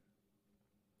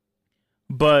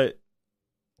 But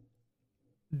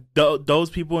those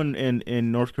people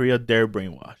in North Korea, they're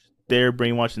brainwashed. They're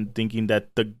brainwashed and thinking that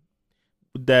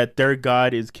their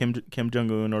god is Kim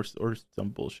Jong-un or some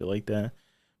bullshit like that,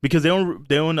 because they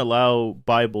don't allow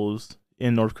Bibles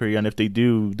in North Korea, and if they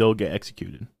do, they'll get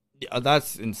executed. Yeah,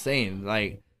 that's insane.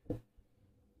 Like,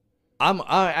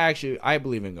 I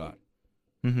believe in God,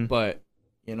 Mm-hmm. but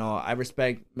you know, I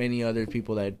respect many other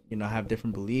people that, you know, have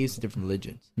different beliefs, different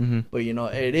religions. Mm-hmm. But you know,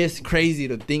 it is crazy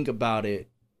to think about it,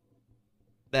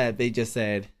 that they just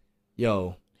said,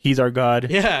 "Yo, He's our god.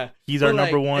 yeah, He's our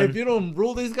number one. If you don't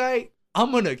rule this guy,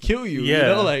 I'm gonna kill you. Yeah.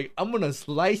 You know, like, I'm gonna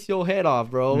slice your head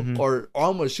off, bro, Mm-hmm. or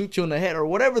I'm gonna shoot you in the head, or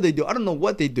whatever they do. I don't know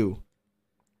what they do,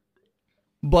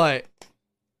 but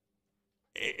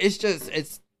it's just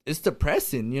it's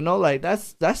depressing. You know, like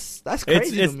that's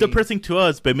crazy. It's depressing to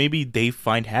us, but maybe they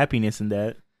find happiness in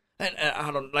that. And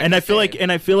I don't like. And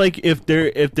I feel like if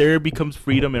there becomes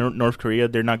freedom in North Korea,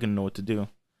 they're not gonna know what to do.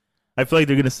 I feel like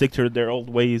they're gonna stick to their old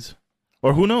ways,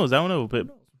 or who knows? I don't know. But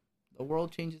the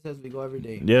world changes as we go every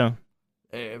day. yeah,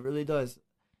 it really does.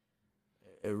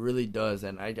 It really does,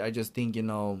 and I just think, you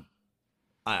know,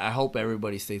 I hope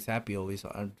everybody stays happy always,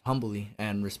 humbly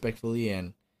and respectfully,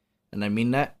 and I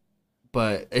mean that.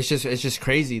 But it's just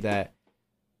crazy that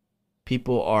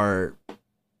people are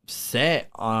set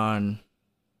on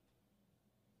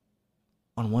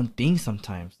one thing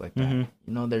sometimes like that. Mm-hmm.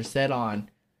 You know, they're set on,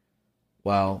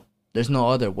 well, there's no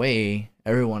other way.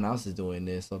 Everyone else is doing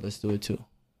this, so let's do it too.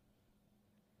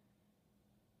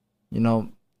 You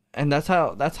know, and that's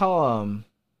how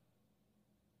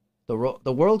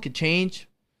the world could change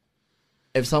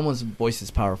if someone's voice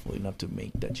is powerful enough to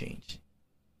make that change.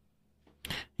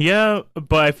 yeah.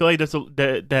 But I feel like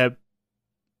that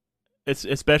it's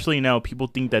especially now people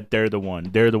think that they're the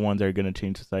ones that are gonna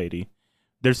change society.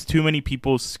 There's too many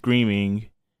people screaming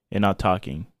and not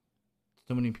talking.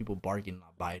 So many people barking,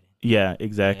 not biting. Yeah,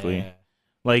 exactly. Yeah.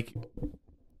 Like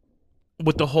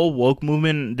with the whole woke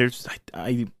movement, there's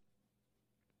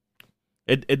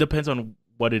it depends on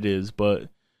what it is, but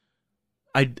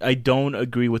I don't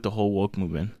agree with the whole woke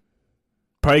movement.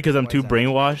 Probably because I'm too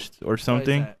brainwashed or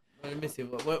something. Let me see.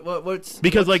 What's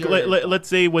Because what's let's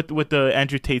say with the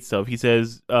Andrew Tate stuff, he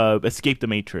says escape the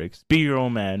matrix, be your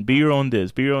own man, be your own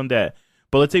this, be your own that.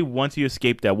 But let's say once you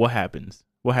escape that, what happens?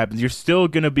 You're still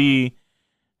gonna be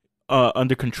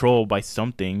under control by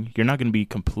something. You're not gonna be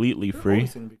completely free.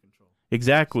 always gonna be controlled.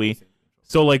 Exactly.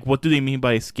 So like, what do they mean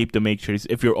by escape the matrix?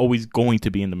 If you're always going to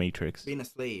be in the matrix, Being a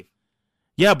slave.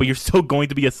 yeah, but you're still going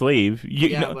to be a slave.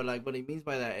 You know? But like what he means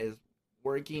by that is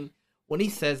working. When he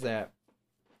says that,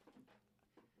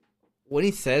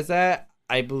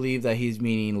 I believe that he's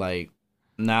meaning like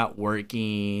not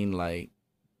working, like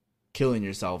killing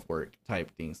yourself work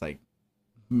type things, like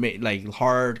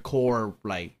hardcore,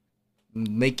 like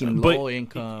making low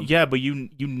income. Yeah, but you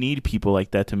need people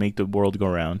like that to make the world go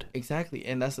round. Exactly,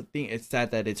 and that's the thing. It's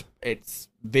sad that it's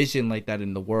vision like that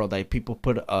in the world. Like people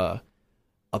put a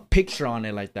picture on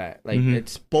it like that. Like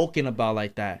it's spoken about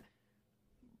like that.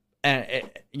 And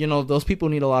you know, those people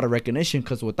need a lot of recognition,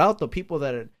 because without the people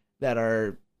that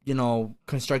are you know,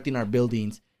 constructing our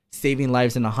buildings, saving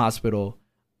lives in the hospital,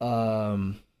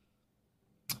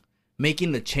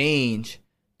 making the change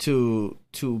to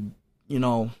you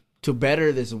know, to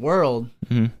better this world,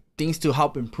 things to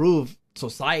help improve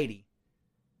society,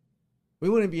 we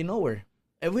wouldn't be nowhere.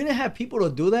 If we didn't have people to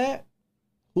do that,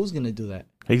 who's gonna do that?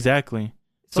 Exactly.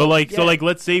 So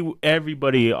let's say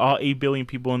everybody, all 8 billion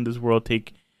people in this world,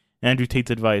 take Andrew Tate's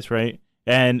advice, right?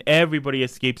 And everybody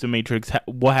escapes the matrix.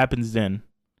 What happens then?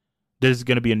 There's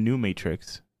gonna be a new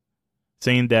matrix,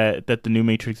 saying that the new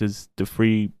matrix is the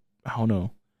free. I don't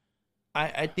know.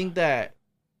 I think that's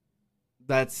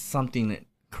something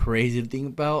crazy to think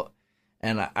about,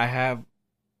 and I have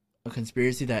a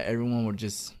conspiracy that everyone would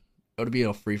just, it would be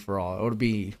a free for all. It would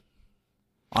be,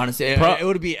 honestly, it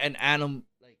would be an animal.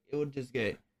 Like it would just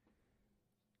get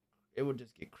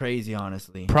crazy,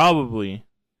 honestly. Probably.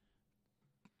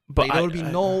 But like, there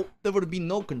would be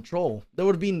no control.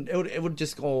 It would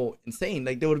just go insane.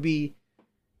 Like there would be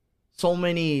so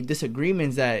many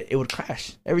disagreements that it would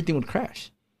crash. Everything would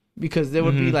crash because they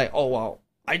would be like, oh well,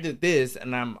 I did this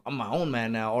and I'm my own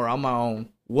man now, or I'm my own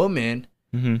woman.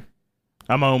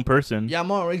 I'm my own person. Yeah, I'm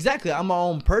my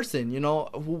own person. You know,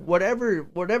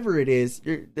 whatever it is,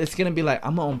 it's gonna be like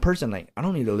I'm my own person. Like I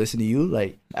don't need to listen to you.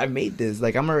 Like I made this.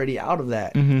 Like I'm already out of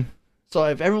that. So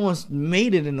if everyone's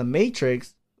made it in the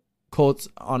Matrix, quotes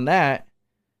on that,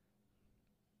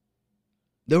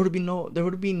 there would be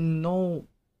no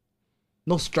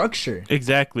structure.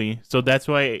 Exactly. So that's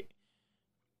why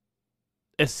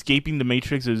escaping the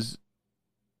Matrix is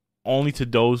only to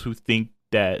those who think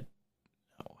that.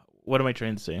 What am I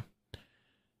trying to say?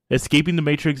 Escaping the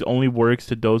Matrix only works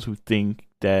to those who think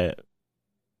that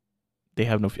they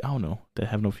have no. I don't know. That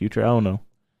have no future. I don't know.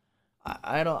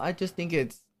 I don't. I just think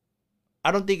it's.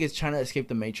 I don't think it's trying to escape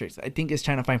the Matrix. I think it's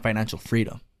trying to find financial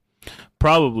freedom.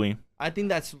 Probably. I think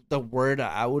that's the word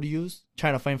that I would use.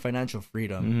 Trying to find financial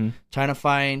freedom. Trying to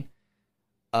find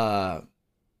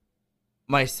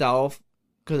myself,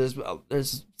 because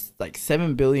there's like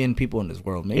 7 billion people in this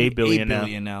world. Maybe 8 billion, 8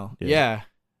 billion now. Yeah.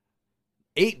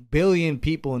 8 billion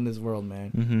people in this world,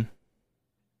 man.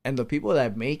 And the people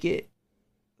that make it,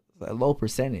 a low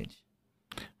percentage.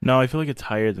 No, I feel like it's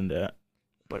higher than that.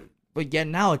 But yet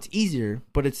now it's easier,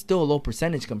 but it's still a low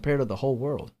percentage compared to the whole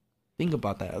world. Think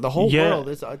about that. The whole world,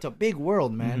 it's a big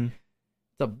world, man.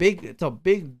 It's a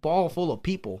big ball full of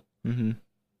people.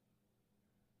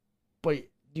 But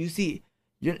you see,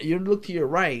 you look to your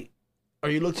right or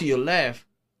you look to your left.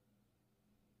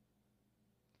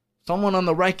 Someone on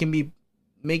the right can be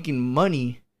making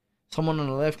money. Someone on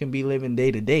the left can be living day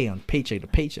to day on paycheck to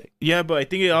paycheck. Yeah, but I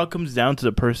think it all comes down to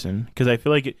the person, because I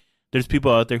feel like there's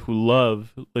people out there who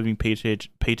love living paycheck to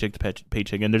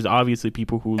paycheck, and there's obviously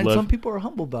people who and some people are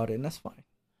humble about it, and that's fine.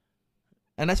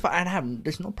 And that's fine.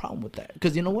 There's no problem with that,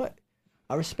 because you know what?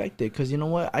 I respect it, because you know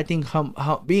what? I think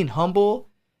being humble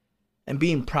and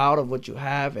being proud of what you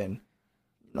have, and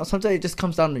you know, sometimes it just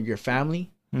comes down to your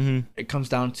family. It comes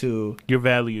down to your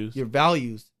values,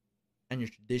 and your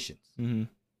traditions.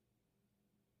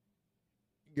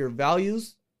 Your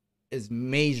values is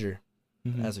major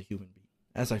as a human being,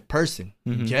 as a person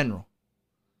in general.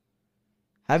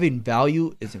 Having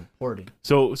value is important.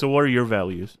 So what are your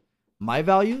values? My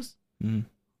values,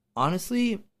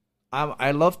 honestly,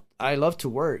 I love to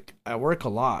work. I work a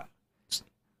lot.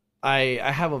 I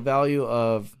have a value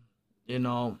of, you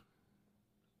know,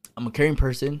 I'm a caring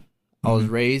person. I was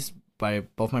raised by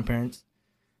both my parents,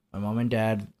 my mom and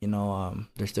dad. You know,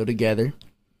 they're still together.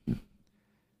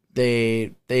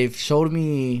 They've showed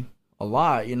me a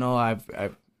lot. You know,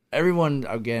 everyone,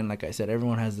 again, like I said,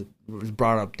 everyone was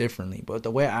brought up differently. But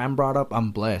the way I'm brought up,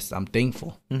 I'm blessed. I'm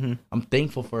thankful. I'm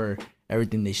thankful for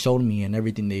everything they showed me and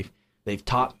everything they've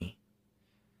taught me.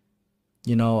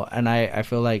 You know, and I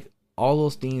feel like all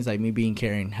those things, like me being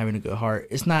caring, having a good heart,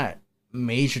 it's not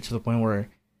major to the point where,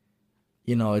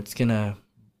 you know, it's gonna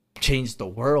change the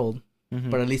world.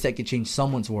 But at least I can change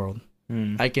someone's world.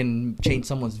 I can change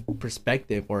someone's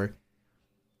perspective, or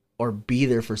be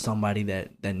there for somebody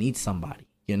that needs somebody,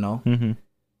 you know.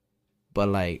 But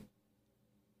like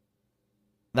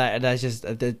that's just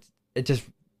it just,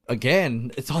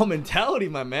 again, it's all mentality,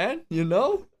 my man. You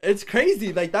know, it's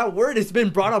crazy. Like, that word has been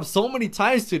brought up so many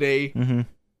times today.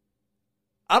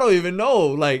 I don't even know.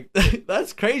 Like,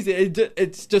 that's crazy.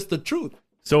 It's just the truth.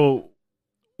 So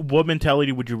what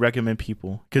mentality would you recommend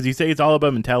people? Because you say it's all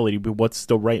about mentality, but what's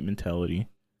the right mentality?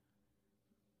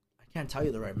 I can't tell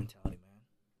you the right mentality,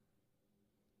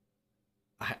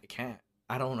 man. I can't.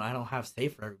 I don't have say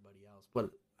for everybody else.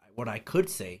 But what I could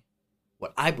say,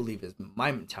 what I believe is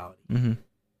my mentality,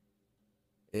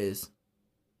 is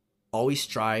always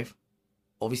strive,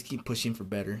 always keep pushing for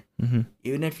better.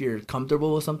 Even if you're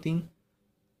comfortable with something,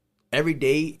 every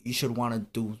day you should want to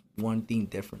do one thing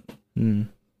differently.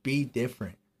 Be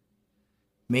different.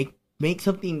 Make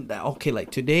something that, okay, like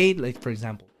today, like for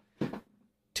example,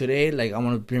 today, like I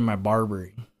want to bring my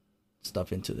barbering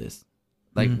stuff into this.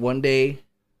 Like one day,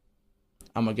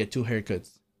 I'm going to get 2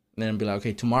 haircuts. And then be like,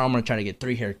 okay, tomorrow I'm going to try to get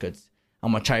 3 haircuts.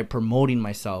 I'm going to try promoting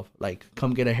myself. Like,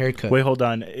 come get a haircut. Wait, hold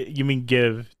on. You mean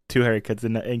give 2 haircuts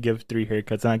and give 3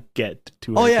 haircuts, not get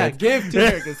 2 haircuts? Oh, yeah, give 2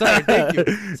 haircuts. Sorry, thank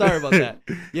you. Sorry about that.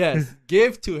 Yes,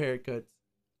 give 2 haircuts.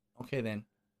 Okay, then.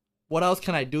 What else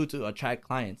can I do to attract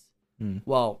clients?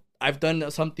 Well, I've done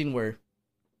something where,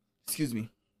 excuse me,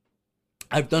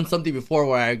 I've done something before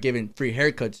where I've given 3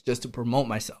 haircuts just to promote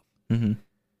myself.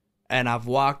 And I've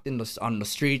walked on the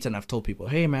streets and I've told people,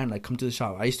 hey, man, like, come to the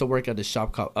shop. I used to work at this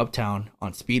shop called Uptown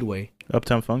on Speedway.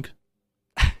 Uptown Funk?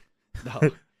 No,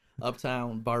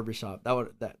 Uptown Barbershop.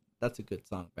 That's a good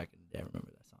song back in the day. I remember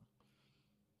that song.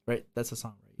 right? That's a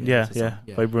song, right? Yeah, that's a yeah.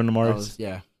 song. By Bruno Mars.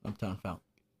 Uptown Funk.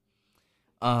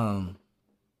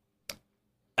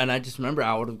 And I just remember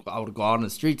I would go out on the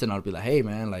streets and I'd be like, hey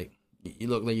man, like you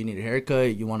look like you need a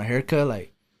haircut. You want a haircut,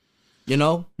 like, you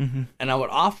know? Mm-hmm. And I would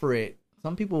offer it.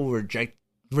 Some people would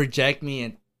reject me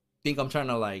and think I'm trying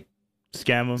to like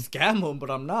Scam them,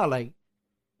 but I'm not. Like,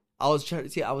 I was trying to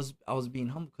see. I was being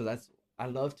humble because I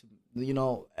love to, you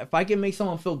know, if I can make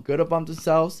someone feel good about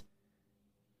themselves,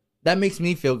 that makes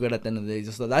me feel good at the end of the day.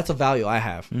 So that's a value I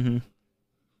have. Mm-hmm.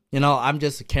 You know, I'm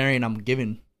just caring. I'm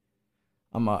giving.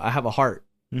 I have a heart.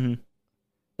 Mm-hmm.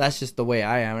 That's just the way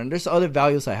I am. And there's other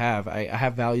values I have. I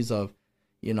have values of,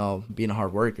 you know, being a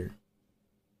hard worker.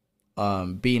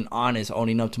 Being honest,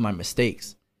 owning up to my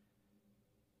mistakes.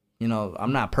 You know,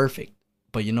 I'm not perfect,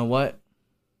 but you know what?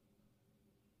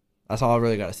 That's all I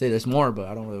really got to say. There's more, but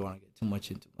I don't really want to get too much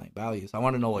into my values. I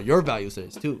want to know what your values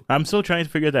is too. I'm still trying to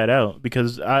figure that out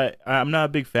because I'm not a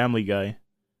big family guy.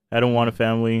 I don't want a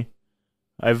family.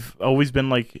 I've always been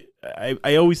like,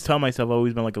 I always tell myself I've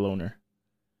always been like a loner.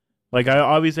 Like, I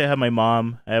obviously have my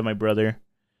mom, I have my brother,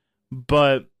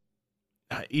 but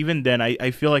even then, I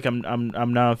feel like I'm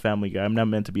not a family guy. I'm not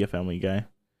meant to be a family guy.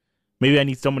 Maybe I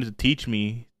need someone to teach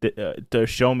me, to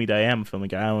show me that I am a family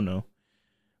guy. I don't know.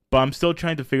 But I'm still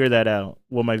trying to figure that out,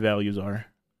 what my values are.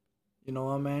 You know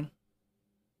what, man?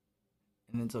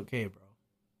 And it's okay, bro.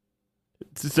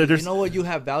 So there's, you know what you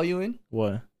have value in?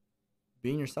 What?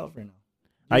 Being yourself right now.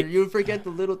 You forget the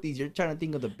little things. You're trying to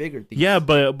think of the bigger things. Yeah,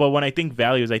 but when I think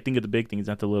values, I think of the big things,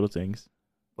 not the little things.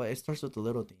 But it starts with the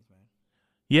little things, man.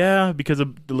 Yeah, because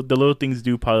of the little things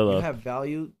do pile up. You have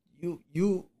value.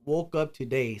 You woke up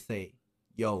today, say,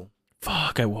 yo.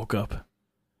 Fuck, I woke up.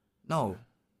 No.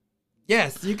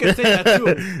 Yes, you can say that too.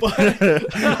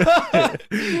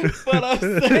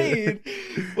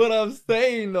 What I'm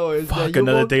saying though is fuck, that you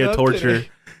another woke day of up torture.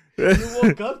 Today. You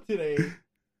woke up today.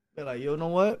 You're like, you know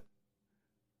what?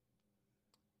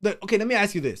 Okay, let me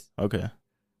ask you this. Okay.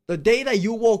 The day that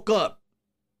you woke up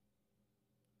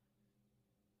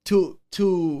to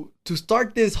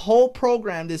start this whole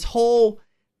program, this whole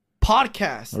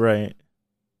podcast. Right.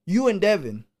 You and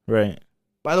Devin. Right.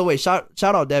 By the way, shout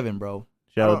out Devin, bro.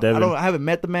 Shout out Devin. I haven't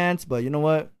met the mans, but you know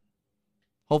what?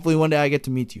 Hopefully one day I get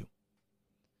to meet you.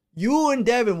 You and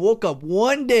Devin woke up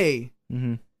one day.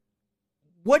 Mm-hmm.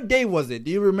 What day was it? Do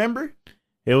you remember?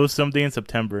 It was something in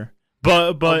September.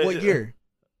 But what year?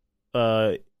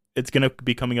 It's gonna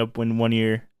be coming up in 1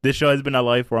 year. This show has been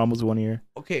alive for almost 1 year.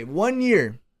 Okay, 1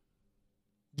 year.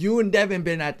 You and Devin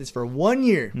been at this for 1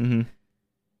 year. Mm-hmm.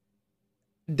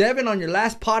 Devin on your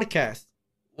last podcast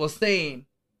was saying,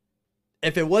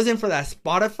 if it wasn't for that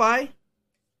Spotify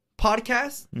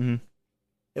podcast, mm-hmm.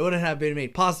 it wouldn't have been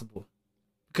made possible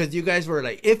because you guys were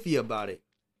like iffy about it.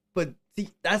 But see,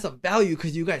 that's a value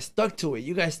because you guys stuck to it.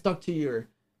 You guys stuck to your,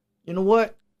 you know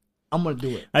what? I'm gonna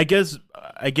do it. I guess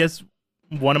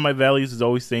one of my values is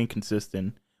always staying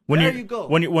consistent. There you go.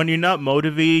 When you're not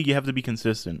motivated, you have to be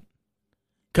consistent.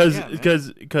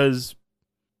 Because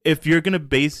if you're gonna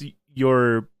base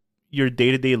your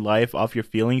day-to-day life off your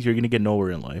feelings, you're gonna get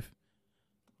nowhere in life.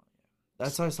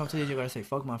 That's why sometimes you gotta say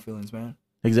fuck my feelings, man.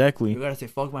 Exactly. You gotta say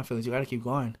fuck my feelings. You gotta keep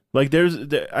going. Like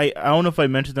I don't know if I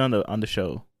mentioned it on the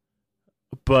show,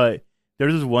 but there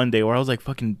was this one day where I was like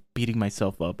fucking beating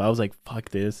myself up. I was like, fuck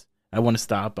this. I want to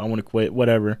stop. I want to quit.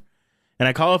 Whatever. And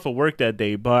I called out for work that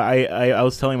day, but I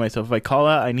was telling myself, if I call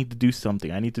out, I need to do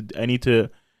something. I need to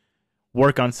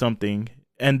work on something.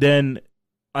 And then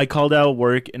I called out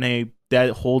work, and that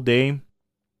whole day,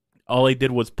 all I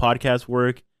did was podcast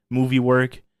work, movie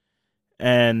work,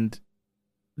 and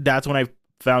that's when I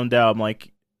found out. I'm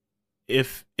like,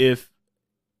 if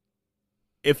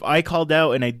I called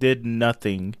out and I did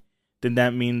nothing, then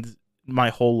that means my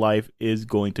whole life is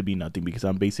going to be nothing because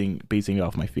I'm basing it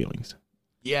off my feelings.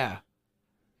 Yeah,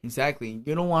 exactly.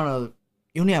 You don't want to.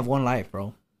 You only have one life,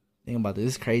 bro. Think about this.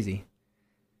 This is crazy.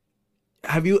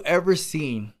 Have you ever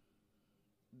seen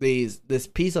this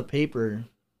piece of paper,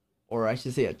 or I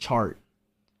should say a chart,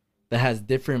 that has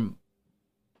different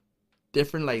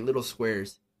like little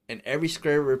squares, and every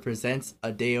square represents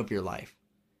a day of your life?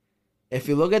 If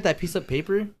you look at that piece of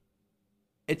paper,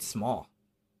 it's small.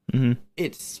 Mm-hmm.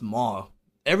 It's small.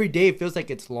 Every day feels like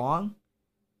it's long,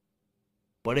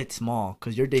 but it's small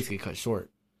because your days get cut short.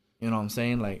 You know what I'm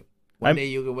saying? Like one day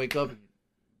you can wake up and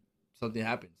something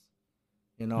happens.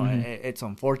 You know, mm-hmm. It's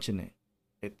unfortunate.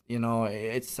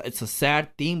 It's a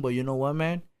sad thing, but you know what,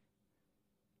 man?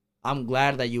 I'm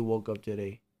glad that you woke up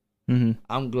today. Mm-hmm.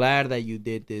 I'm glad that you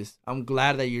did this. I'm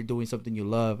glad that you're doing something you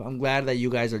love. I'm glad that you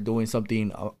guys are doing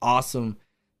something awesome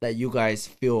that you guys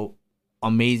feel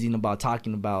amazing about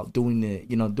talking about doing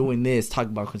this,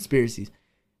 talking about conspiracies,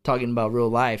 talking about real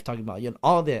life, talking about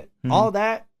all that. All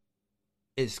that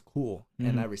is cool,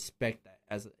 and I respect that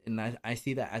I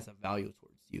see that as a value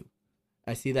towards you.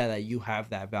 I see that you have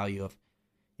that value of,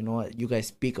 you know what, you guys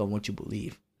speak on what you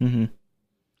believe.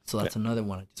 So that's another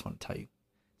one I just want to tell you.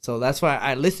 So that's why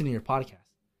I listen to your podcast,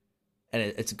 and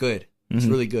it's good. It's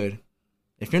really good.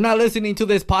 If you're not listening to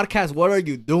this podcast, what are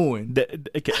you doing?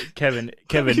 Kevin,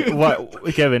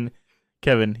 what?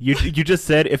 Kevin, you just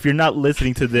said if you're not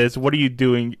listening to this, what are you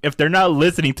doing? If they're not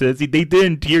listening to this, they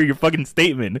didn't hear your fucking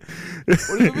statement.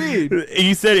 What do you mean?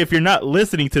 You said if you're not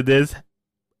listening to this,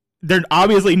 they're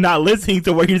obviously not listening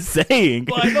to what you're saying.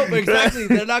 Well, I know, but exactly.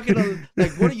 They're not gonna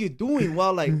what are you doing?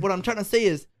 Well, what I'm trying to say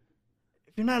is,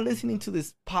 if you're not listening to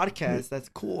this podcast, that's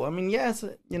cool. I mean, yes,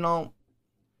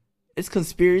 it's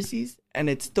conspiracies, and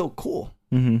it's still cool.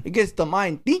 It gets the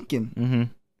mind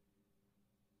thinking.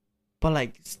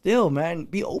 But still, man,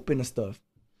 be open to stuff.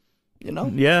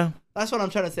 Yeah. That's what I'm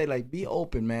trying to say. Be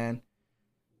open, man.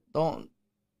 Don't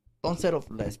settle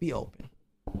for less. Be open.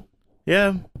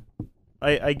 Yeah,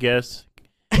 I guess.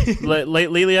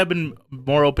 Lately, I've been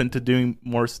more open to doing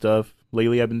more stuff.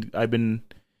 Lately, I've been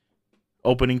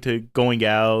opening to going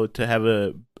out to have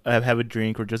a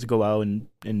drink or just go out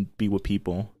and be with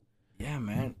people. Yeah,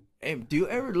 man. Hey, do you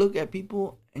ever look at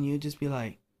people and you just be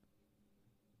like,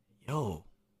 yo,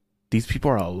 these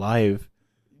people are alive?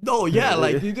 No, yeah,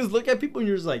 you just look at people and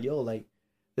you're just like, yo,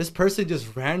 this person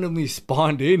just randomly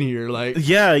spawned in here,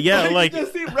 yeah, you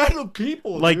just see random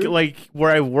people, dude.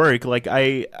 Where I work,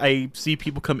 I see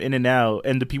people come in and out,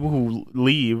 and the people who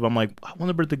leave, I'm like, I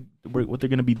wonder what they're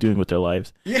gonna be doing with their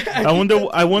lives. Yeah, I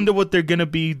wonder what they're gonna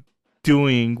be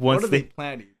doing once what are they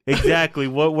planning. Exactly.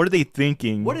 What are they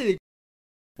thinking? What are they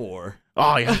for?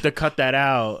 Oh, you have to cut that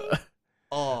out.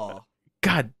 Oh,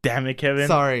 God damn it, Kevin.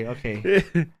 Sorry. Okay.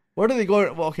 What are they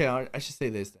going? Well, okay, I should say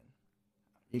this then.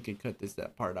 You can cut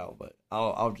that part out, but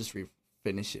I'll just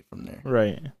finish it from there.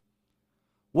 Right.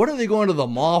 What are they going to the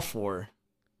mall for?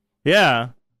 Yeah.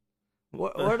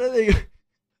 What are they?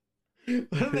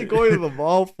 What are they going to the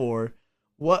mall for?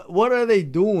 What are they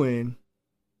doing?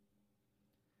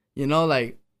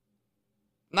 Not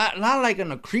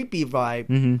in a creepy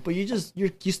vibe, but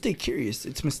you stay curious.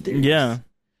 It's mysterious. Yeah.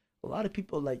 A lot of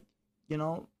people a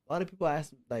lot of people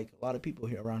ask, a lot of people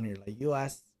around here,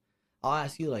 I'll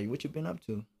ask you, what you been up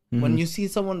to? When you see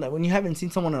someone when you haven't seen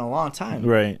someone in a long time.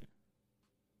 Right.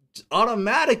 Just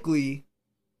automatically,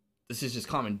 this is just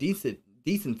common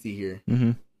decency here.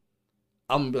 I'm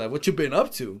going to be like, what you been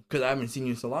up to? Because I haven't seen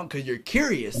you in so long. Because you're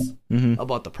curious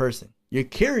about the person. You're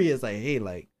curious,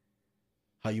 hey,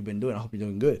 how you been doing? I hope you're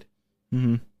doing good.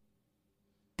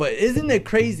 But isn't it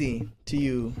crazy to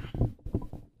you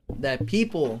that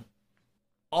people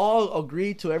all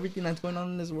agree to everything that's going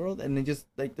on in this world, and they just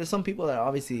there's some people that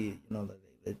obviously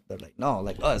they're like, no,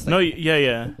 like us, no,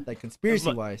 yeah,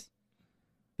 conspiracy wise,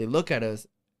 they look at us,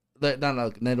 they don't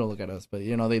look at us, but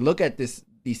they look at these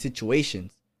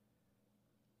situations,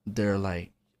 they're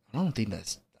like, I don't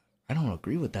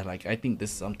agree with that. I think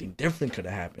this something different could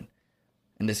have happened,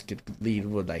 and this could lead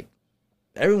with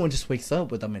everyone just wakes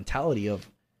up with a mentality of,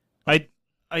 I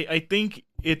think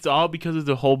it's all because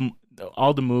of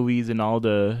all the movies and all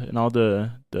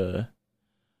the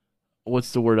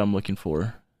what's the word I'm looking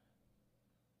for?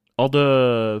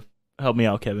 Help me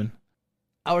out, Kevin.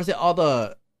 I would say all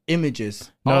the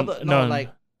images. What's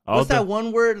that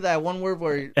one word? That one word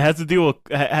where it has to deal with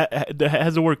it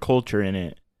has the word culture in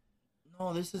it.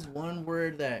 No, this is one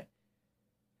word that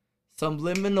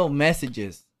subliminal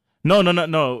messages. No,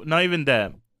 not even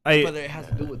that. But it has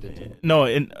to do with it. No,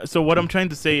 and so what I'm trying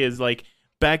to say is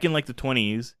back in the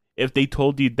 20s, if they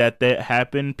told you that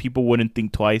happened, people wouldn't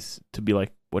think twice to be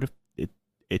like, what if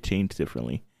it changed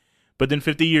differently? But then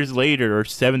 50 years later or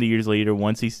 70 years later,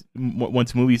 once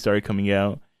movies started coming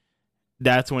out,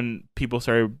 that's when people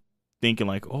started thinking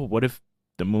oh, what if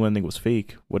the moon landing was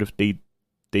fake? What if they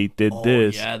did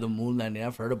this? Yeah, the moon landing.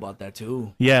 I've heard about that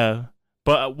too. Yeah,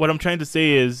 but what I'm trying to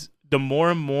say is the more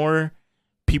and more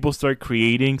people start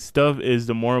creating stuff, is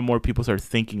the more and more people start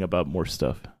thinking about more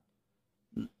stuff.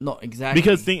 No, exactly.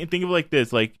 Because think of it like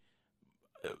this: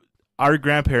 our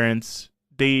grandparents,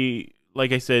 they,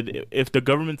 like I said, if the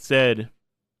government said,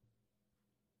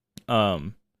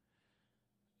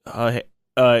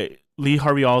 Lee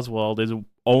Harvey Oswald is the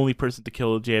only person to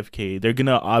kill JFK, they're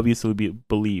gonna obviously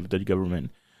believe the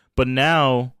government. But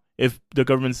now, if the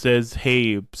government says,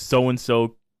 "Hey, so and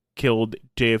so killed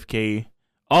JFK,"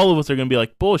 all of us are gonna be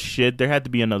like, "Bullshit! There had to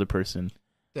be another person."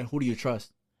 Then who do you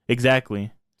trust?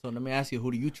 Exactly. So let me ask you,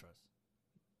 who do you trust?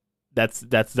 that's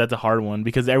a hard one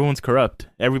because everyone's corrupt.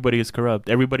 Everybody is corrupt.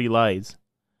 Everybody lies.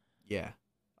 Yeah.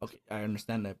 Okay, I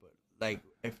understand that, but like,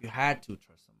 if you had to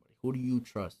trust somebody, who do you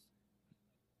trust?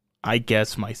 I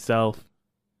guess myself.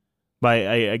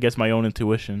 I guess my own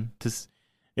intuition.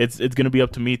 It's gonna be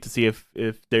up to me to see if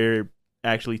they're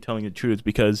actually telling the truth,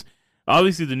 because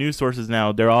obviously the news sources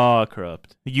now, they're all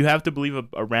corrupt. You have to believe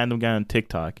a random guy on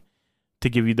TikTok to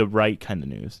give you the right kind of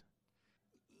news.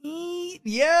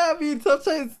 Yeah, I mean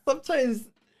sometimes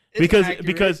it's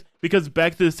because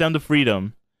back to the Sound of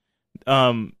Freedom,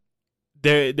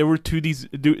 there were two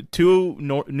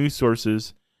news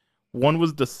sources. One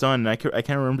was the Sun. I can't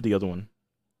remember the other one,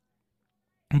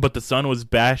 but the Sun was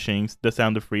bashing the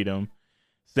Sound of Freedom,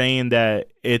 saying that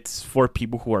it's for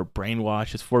people who are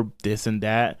brainwashed, it's for this and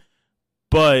that.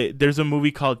 But there's a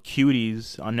movie called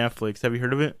Cuties on Netflix. Have you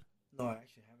heard of it? No, I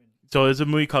actually haven't. So there's a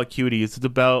movie called Cuties. It's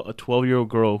about a 12-year-old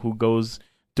girl who goes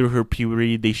through her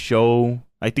puberty.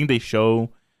 I think they show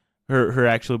her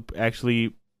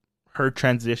actually her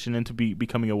transition into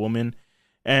becoming a woman.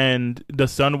 And the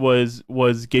Sun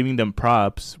was giving them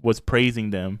props, was praising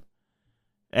them.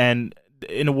 And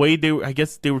in a way, I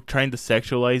guess they were trying to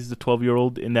sexualize the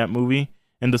 12-year-old in that movie,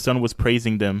 and the Sun was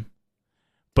praising them.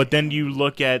 But then you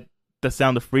look at the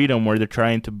Sound of Freedom, where they're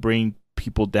trying to bring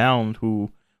people down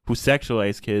who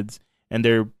sexualize kids, and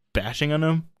they're bashing on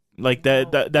them. Like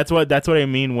that's what I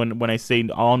mean when I say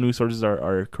all news sources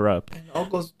are corrupt. And it all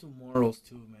goes to morals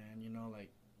too, man. You know, like,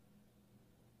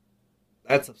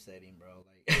 that's upsetting, bro.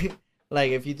 Like,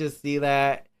 like if you just see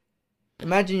that,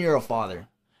 imagine you're a father.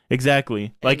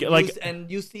 Exactly. And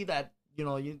you see that, you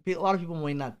know, a lot of people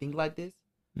might not think like this,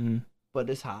 but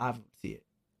this is how I see it.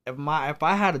 If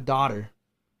I had a daughter,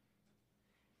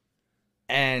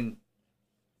 and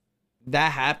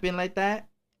that happened like that,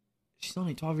 she's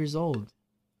only 12 years old.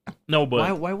 No, but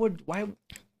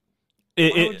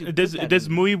this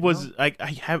movie was, you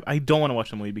know? I don't want to watch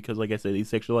the movie because, like I said, they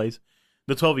sexualize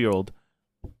the 12-year-old.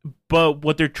 But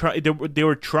what they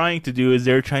were trying to do is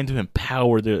they're trying to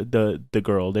empower the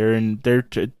girl. They're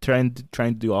trying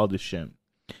to do all this shit,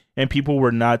 and people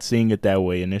were not seeing it that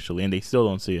way initially, and they still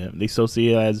don't see it. They still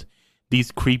see it as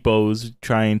these creepos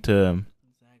trying to.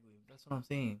 Exactly, that's what I'm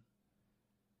saying.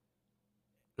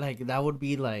 Like, that would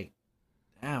be like,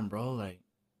 damn, bro, like,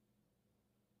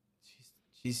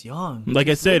 she's young. Like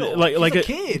I said, little. like a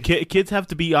kid. Kids have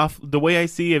to be off. The way I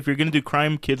see it, if you're gonna do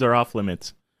crime, kids are off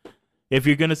limits. If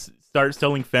you're gonna start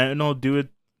selling fentanyl, do it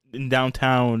in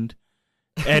downtown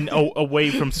and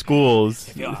away from schools.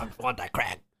 If you want that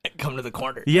crack, come to the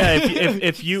corner. Yeah,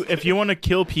 if you want to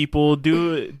kill people,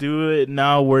 do it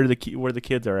now where the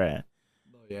kids are at.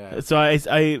 Yeah. So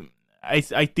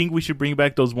I think we should bring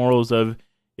back those morals of,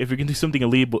 if you're gonna do something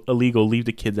illegal, leave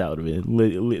the kids out of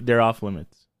it. They're off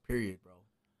limits. Period, bro.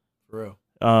 For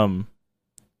real.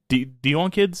 Do you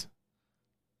want kids?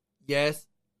 Yes,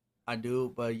 I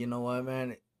do, but you know what,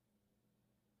 man?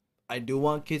 I do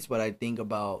want kids, but I think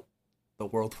about the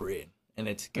world we're in, and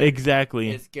it's scary. Exactly.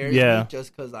 It scares me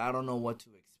just because I don't know what to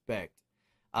expect.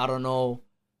 I don't know.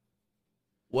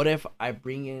 What if I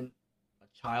bring in a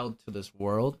child to this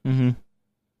world, and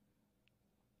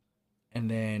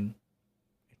then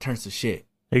it turns to shit?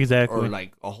 Exactly. Or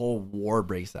like a whole war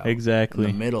breaks out. Exactly.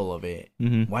 In the middle of it.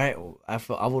 Why?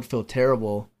 I would feel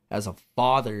terrible as a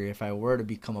father if I were to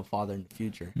become a father in the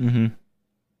future.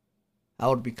 I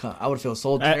would feel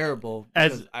so terrible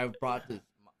because I brought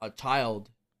a child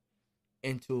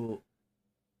into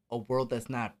a world that's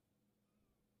not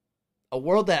a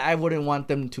world that I wouldn't want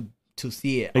them to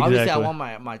see it. Exactly. Obviously, I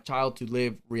want my child to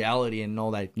live reality and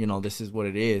know that, you know, this is what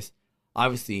it is.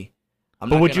 Obviously, I'm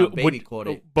not gonna baby-coat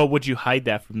it. But would you hide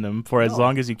that from them for as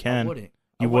long as you can? I wouldn't.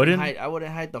 You wouldn't? I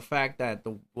wouldn't hide the fact that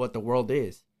what the world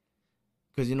is.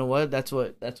 Because you know what? That's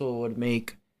what would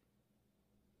make.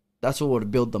 That's what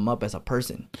would build them up as a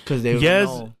person. Because they would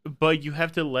know. But you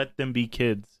have to let them be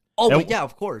kids. Oh, but yeah,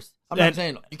 of course. I'm not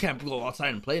saying you can't go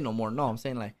outside and play no more. No, I'm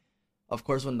saying, like, of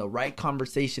course, when the right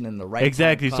conversation and the right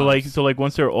exactly. Time comes, So like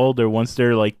once they're older, once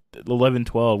they're like 11,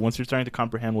 12, once they're starting to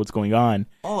comprehend what's going on.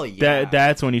 Oh yeah.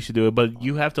 That's when you should do it. But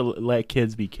you have to let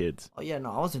kids be kids. Oh yeah,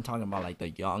 no, I wasn't talking about like the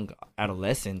young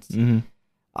adolescents.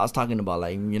 I was talking about,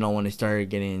 like, you know, when they started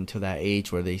getting into that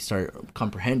age where they start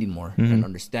comprehending more and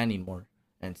understanding more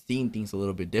and seeing things a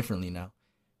little bit differently now,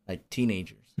 like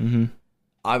teenagers.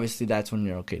 Obviously, that's when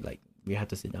you're okay. Like, we have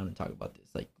to sit down and talk about this.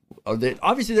 Like,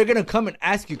 obviously they're gonna come and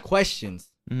ask you questions.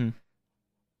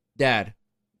 Dad,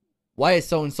 why is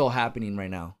so and so happening right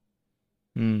now?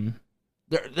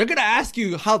 They're gonna ask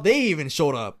you how they even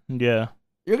showed up. Yeah,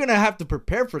 you're gonna have to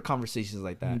prepare for conversations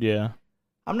like that. Yeah,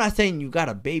 I'm not saying you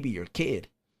gotta baby your kid.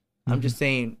 I'm just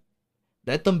saying,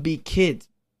 let them be kids,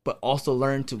 but also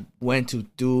learn to when to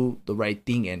do the right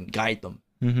thing and guide them.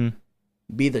 Mm-hmm.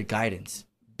 Be their guidance.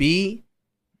 Be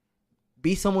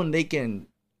someone they can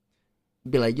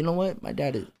be like, you know what, my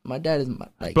dad is my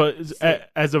like. But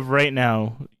as of right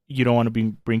now, you don't want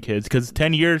to bring kids because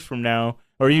 10 years from now,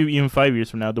 or even 5 years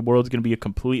from now, the world's gonna be a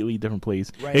completely different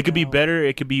place. Right it could be now- better,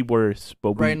 it could be worse.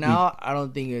 But right now, I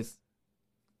don't think it's.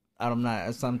 I'm not.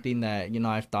 It's something that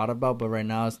I've thought about, but right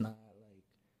now it's not like.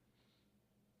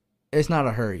 It's not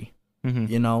a hurry. Mhm.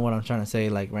 You know what I'm trying to say?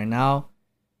 Like right now,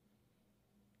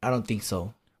 I don't think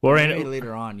so. Well, Maybe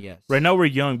later on, yes. Right now we're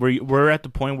young. We're at the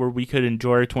point where we could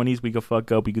enjoy our 20s. We could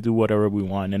fuck up. We could do whatever we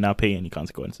want and not pay any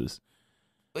consequences.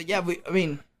 But yeah, I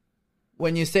mean,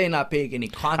 when you say not paying any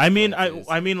consequences,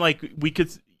 I mean, like we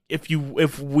could,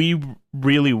 if we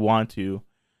really want to,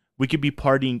 we could be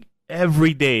partying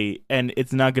every day, and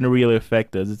it's not gonna really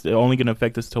affect us. It's only gonna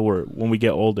affect us till when we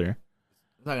get older.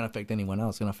 it's not gonna affect anyone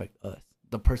else. It's gonna affect us,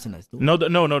 the person that's doing. No.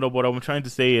 What I'm trying to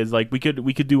say is like we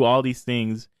could do all these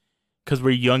things because we're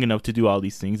young enough to do all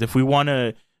these things. If we want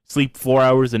to sleep 4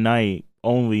 hours a night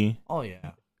only, Oh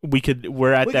yeah. we could.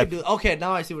 We're at that. Okay,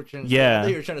 now I see what you're trying to say. Yeah. I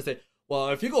think you're trying to say, well,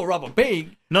 if you go rob a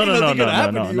bank, No, ain't no, no, nothing no, gonna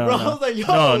happen no, to you, no, bro. no. I was like,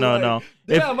 yo, No.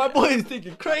 like, damn, my boy is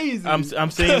thinking crazy.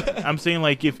 I'm saying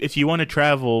like if you want to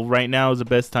travel, right now is the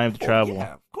best time to travel.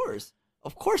 Yeah, of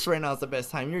course. Right now is the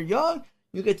best time. You're young.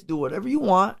 You get to do whatever you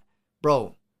want,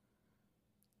 bro.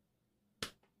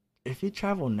 If you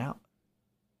travel now,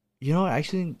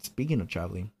 actually, speaking of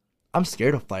traveling, I'm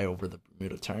scared to fly over the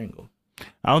Bermuda Triangle.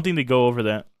 I don't think they go over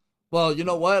that. Well, you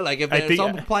know what? Like, if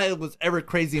some pilot was ever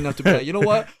crazy enough to be like, you know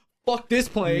what? Fuck this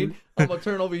plane. I'm gonna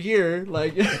turn over here.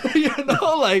 Like,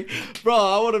 like, bro,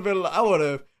 I would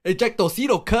have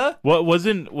ejectocito cut. What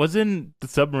wasn't the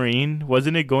submarine?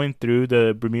 Wasn't it going through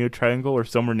the Bermuda Triangle or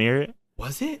somewhere near it?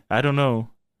 Was it? I don't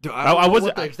know. Dude, I don't know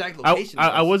what the exact location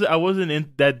was. I wasn't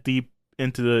in that deep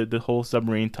into the whole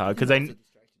submarine talk because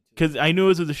I knew it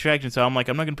was a distraction. So I'm like,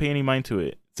 I'm not gonna pay any mind to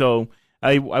it. So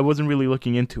I wasn't really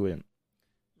looking into it.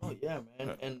 Oh yeah,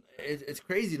 man, and it's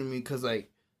crazy to me because like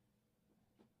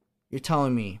you're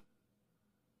telling me,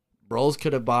 bros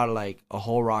could have bought like a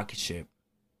whole rocket ship,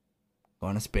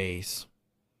 gone to space,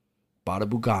 bought a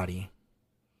Bugatti,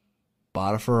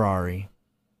 bought a Ferrari.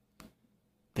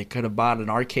 They could have bought an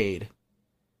arcade,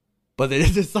 but they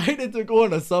decided to go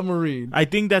on a submarine. I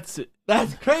think that's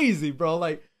crazy, bro.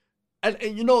 Like, and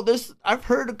this I've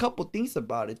heard a couple things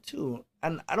about it too.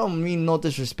 And I don't mean no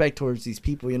disrespect towards these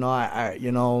people, I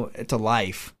it's a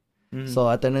life. Mm-hmm. So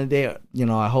at the end of the day,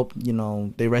 I hope,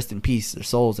 they rest in peace, their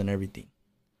souls and everything.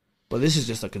 But this is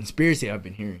just a conspiracy I've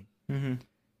been hearing. Mm-hmm.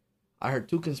 I heard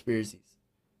 2 conspiracies.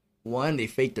 One, they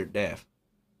faked their death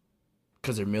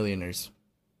because they're millionaires.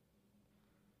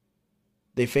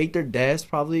 They faked their deaths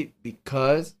probably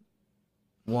because,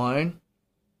 one,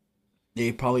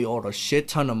 they probably owed a shit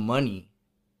ton of money.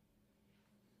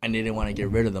 And they didn't want to get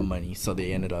rid of the money, so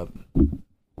they ended up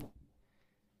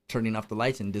turning off the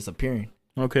lights and disappearing.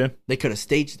 Okay. They could have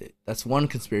staged it. That's one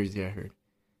conspiracy I heard.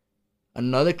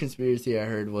 Another conspiracy I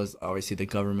heard was obviously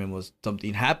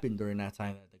something happened during that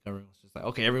time that the government was just like,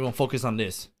 okay, everyone focus on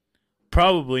this.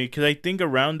 Probably, because I think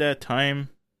around that time,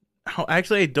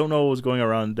 actually I don't know what was going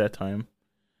around that time,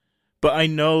 but I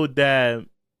know that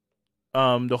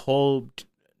the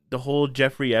whole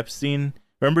Jeffrey Epstein.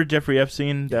 Remember Jeffrey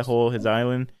Epstein, that whole his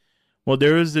island? Well,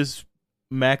 there was this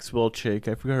Maxwell chick.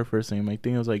 I forgot her first name. I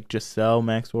think it was like Giselle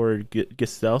Maxwell or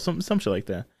Giselle, some shit like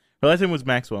that. Her last name was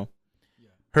Maxwell. Yeah.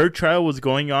 Her trial was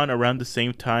going on around the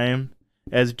same time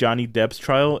as Johnny Depp's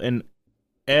trial, and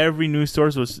every news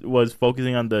source was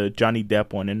focusing on the Johnny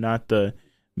Depp one and not the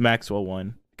Maxwell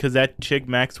one, because that chick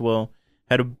Maxwell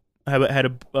had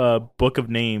a book of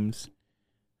names,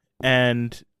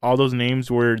 and all those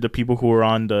names were the people who were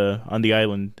on the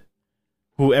island.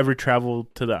 Whoever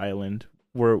traveled to the island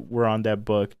were on that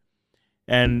book.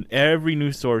 And every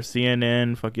news source,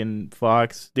 CNN, fucking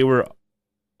Fox, they were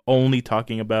only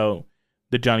talking about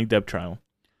the Johnny Depp trial.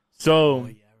 So, oh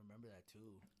yeah, I remember that too.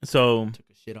 So took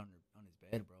a shit on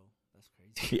his bed, bro. That's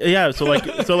crazy. Yeah, so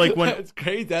like when that's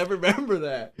crazy. I remember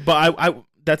that. But I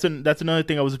that's another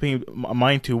thing I was paying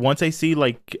mind to. Once I see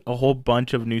like a whole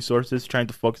bunch of news sources trying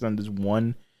to focus on this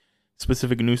one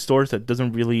specific news source that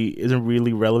isn't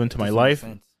really relevant to my life.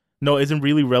 No, isn't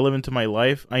really relevant to my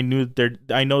life. I know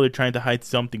they're trying to hide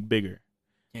something bigger.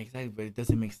 Yeah, exactly, but it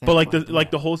doesn't make sense. But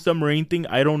like the whole submarine thing,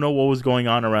 I don't know what was going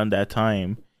on around that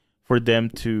time for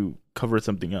them to cover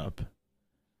something up.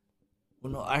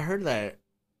 Well, no, I heard that.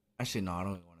 Actually, no, I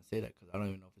don't even want to say that because I don't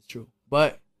even know if it's true.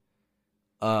 But,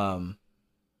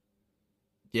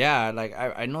 Yeah, like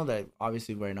I know that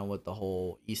obviously right now with the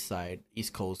whole East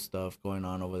Coast stuff going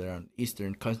on over there on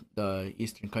the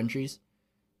Eastern countries,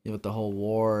 with the whole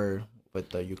war with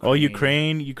the Ukraine. Oh,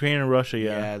 Ukraine and Russia,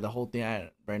 yeah. The whole thing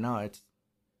right now it's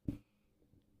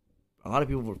a lot of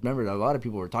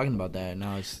people were talking about that. And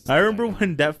now it's. I remember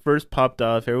when that first popped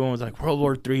off, everyone was like, World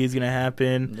War III is gonna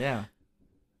happen. Yeah.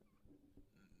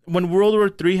 When World War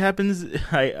III happens,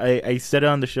 I said it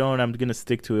on the show, and I'm gonna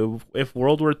stick to it. If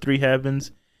World War III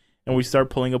happens, and we start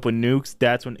pulling up with nukes,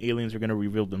 that's when aliens are gonna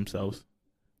reveal themselves.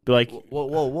 Be like,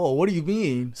 whoa! What do you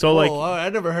mean? So like, I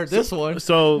never heard this one.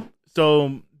 So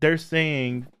they're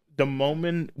saying the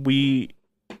moment we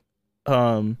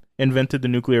invented the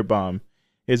nuclear bomb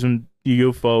is when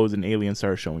UFOs and aliens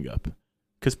started showing up.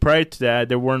 Because prior to that,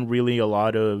 there weren't really a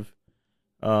lot of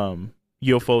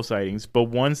UFO sightings. But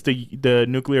once the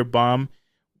nuclear bomb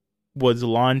was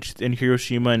launched in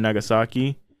Hiroshima and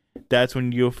Nagasaki, that's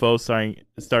when UFOs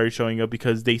started showing up,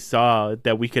 because they saw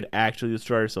that we could actually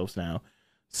destroy ourselves now.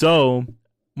 So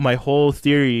my whole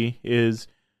theory is,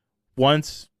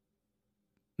 once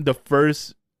the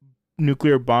first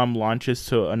nuclear bomb launches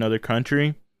to another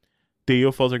country, the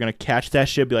UFOs are going to catch that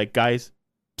shit, be like, guys,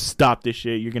 stop this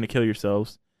shit. You're going to kill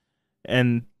yourselves.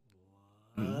 And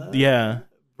yeah.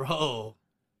 Bro.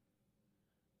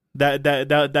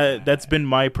 That's been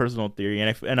my personal theory,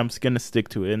 and I'm just going to stick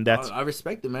to it. And that's I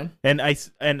respect it, man. And I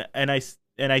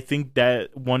think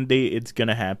that one day it's going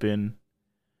to happen.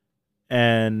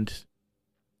 And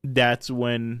that's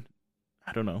when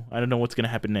I don't know what's going to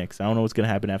happen next. I don't know what's going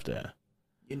to happen after that.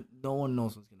 No one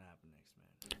knows what's going to happen next, man.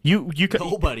 You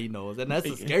Nobody knows, and that's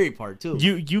the scary part too.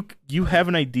 You have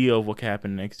an idea of what can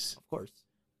happen next, of course,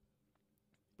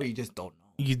 but you just don't know.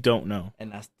 You don't know,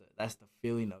 and that's the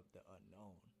feeling of the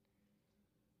unknown.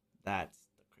 That's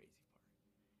the crazy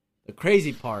part. The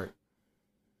crazy part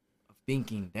of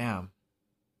thinking, damn,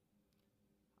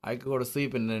 I could go to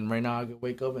sleep, and then right now I could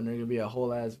wake up and there's gonna be a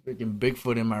whole ass freaking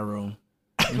Bigfoot in my room.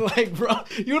 Like, bro,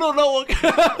 you don't know what. Like,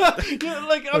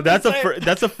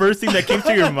 that's the first thing that came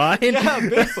to your mind. Yeah,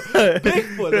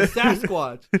 Bigfoot, the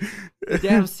Sasquatch, the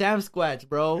damn Sasquatch,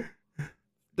 bro.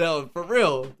 No, for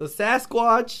real, the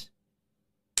Sasquatch,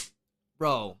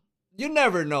 bro. You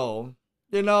never know.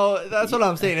 You know, that's what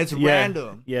I'm saying. It's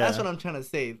random. Yeah, that's what I'm trying to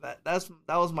say. That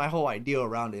was my whole idea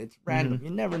around it. It's random. Mm-hmm.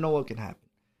 You never know what can happen.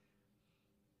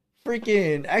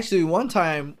 Freaking, actually, one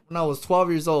time when I was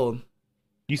 12 years old.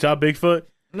 You saw Bigfoot?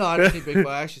 No, I didn't see Bigfoot.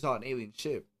 I actually saw an alien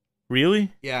ship.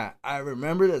 Really? Yeah, I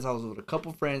remember this. I was with a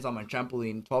couple friends on my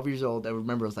trampoline, 12 years old. I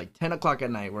remember it was like 10 o'clock at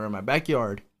night. We're in my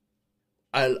backyard.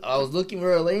 I was looking, we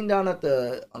were laying down on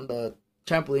the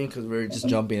trampoline because we were just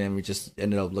jumping, and we just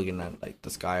ended up looking at like the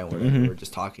sky, and we were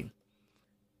just talking.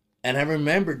 And I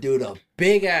remember, dude, a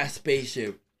big ass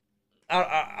spaceship.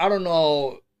 I don't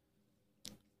know.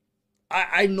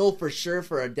 I know for sure,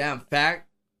 for a damn fact,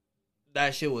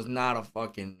 that shit was not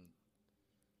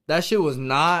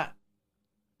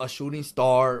a shooting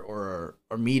star or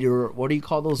a meteor. What do you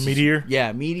call those? Meteor?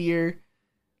 Yeah, meteor.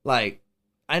 Like,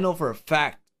 I know for a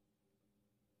fact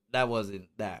that wasn't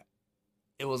that.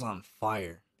 It was on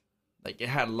fire. Like, it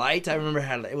had lights. I remember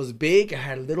it was big. It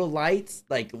had little lights,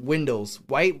 like windows,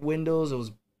 white windows. It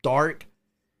was dark.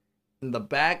 In the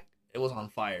back, it was on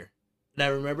fire. And I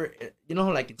remember, you know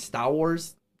how like in Star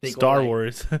Wars? Star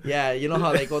Wars. Yeah, you know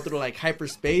how they go through like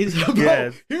hyperspace? Bro,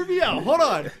 yes. Hear me out. Hold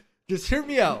on. Just hear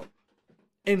me out.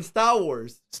 In Star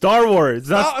Wars. Star Wars.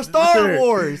 Star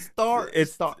Wars.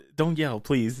 Don't yell,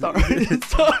 please. Star Wars.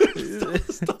 Star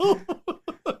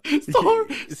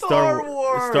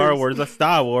Wars. That's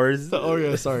Star Wars. Oh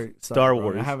yeah, sorry. Star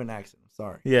Wars. I have an accent.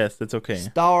 Sorry. Yes, that's okay.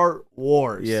 Star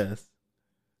Wars. Yes.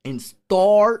 In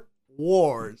Star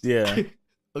Wars. Yeah.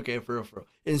 Okay, for real.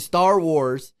 In Star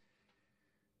Wars,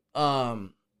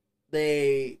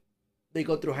 they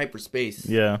go through hyperspace.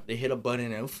 Yeah. They hit a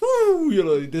button and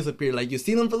whoo, they disappear. Like, you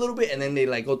see them for a little bit, and then they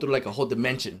like go through like a whole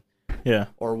dimension. Yeah.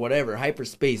 Or whatever,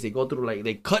 hyperspace. They go through like,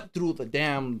 they cut through the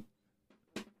damn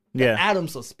yeah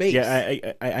atoms of space.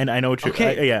 Yeah, I know what you're.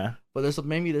 Okay. Yeah. But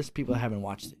maybe there's people that haven't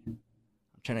watched it. I'm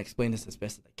trying to explain this as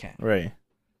best as I can. Right.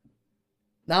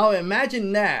 Now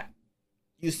imagine that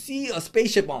you see a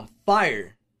spaceship on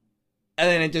fire, and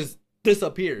then it just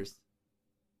disappears.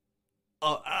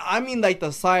 I mean, like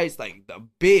the size, like the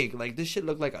big, like this shit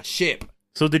looked like a ship.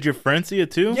 So did your friend see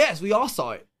it too? Yes, we all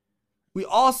saw it. We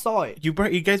all saw it. You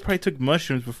guys probably took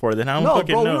mushrooms before then. No,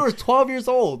 bro, we were 12 years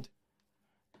old.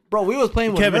 Bro, we was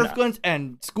playing with Nerf guns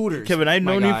and scooters. Kevin, I've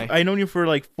known you for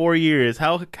like 4 years.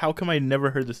 How come I never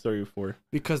heard the story before?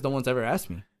 Because no one's ever asked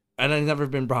me, and it's never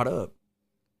been brought up.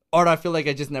 Or I feel like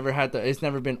I just never had it's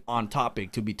never been on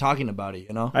topic to be talking about it,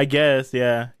 you know? I guess,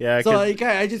 yeah. So I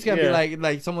just can't be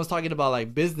like someone's talking about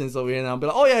like business over here, and I'll be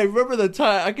like, oh yeah, I remember the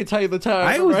time. I can tell you the time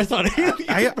I saw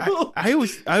it.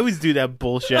 I always do that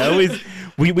bullshit.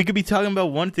 We could be talking about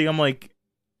one thing. I'm like,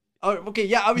 oh, okay,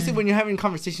 yeah. Obviously, when you're having a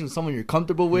conversation with someone you're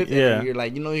comfortable with, and you're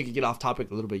like, you can get off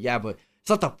topic a little bit, yeah. But it's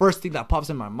not the first thing that pops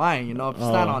in my mind, you know. If it's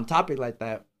not on topic like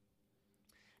that,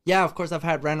 yeah. Of course, I've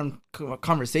had random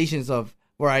conversations of.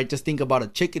 Where I just think about a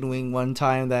chicken wing one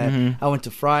time that I went to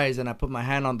Fry's and I put my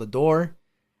hand on the door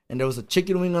and there was a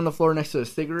chicken wing on the floor next to a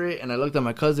cigarette and I looked at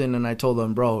my cousin and I told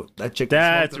him, bro, that chicken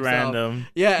that's random.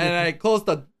 Yeah, and I closed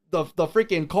the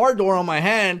freaking car door on my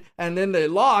hand and then it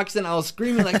locks and I was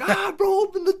screaming like, bro,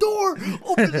 open the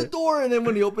door. And then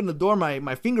when he opened the door,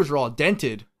 my fingers were all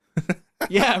dented.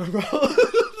 Yeah, bro.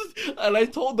 And I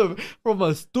told him from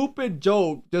a stupid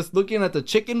joke, just looking at the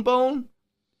chicken bone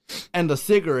and the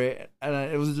cigarette, and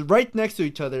it was right next to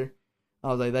each other. I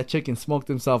was like, that chicken smoked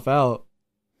himself out.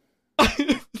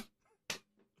 And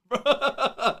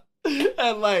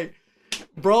like,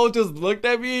 bro just looked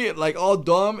at me like all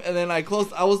dumb, and then I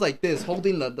was like this,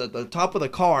 holding the top of the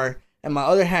car, and my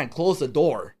other hand closed the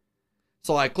door.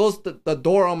 So I closed the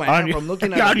door on my hand from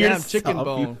looking at the damn chicken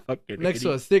bone next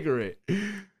to a cigarette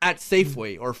at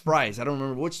Safeway or Fry's. I don't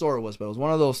remember which store it was, but it was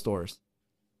one of those stores.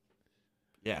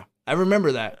 Yeah, I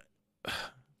remember that.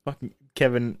 Fucking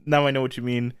Kevin, now I know what you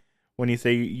mean when you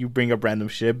say you bring up random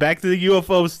shit. Back to the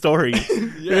UFO story.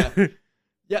 Yeah.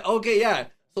 Yeah, okay, yeah.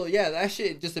 So, yeah, that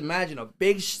shit, just imagine a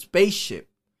big spaceship.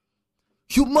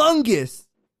 Humongous.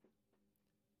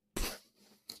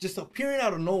 Just appearing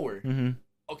out of nowhere. Mm-hmm.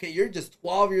 Okay, you're just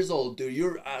 12 years old,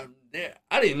 dude. I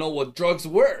didn't know what drugs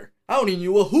were. I don't even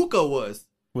know what hookah was.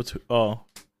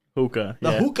 Hookah.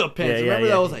 The hookah pens. Remember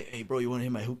that? I was like, hey, bro, you want to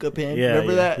hit my hookah pen? Yeah,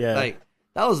 remember that? Yeah. Like,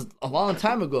 that was a long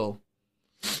time ago.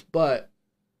 But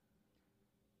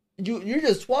you're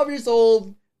just 12 years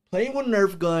old, playing with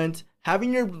Nerf guns,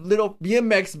 having your little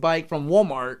BMX bike from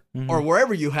Walmart or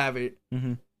wherever you have it,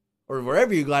 or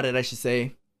wherever you got it, I should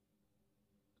say.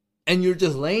 And you're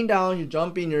just laying down, you're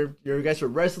jumping, you guys are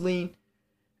wrestling,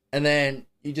 and then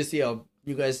you just see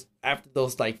you guys, after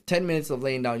those like 10 minutes of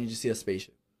laying down, you just see a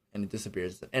spaceship. And it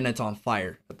disappears. And it's on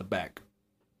fire at the back.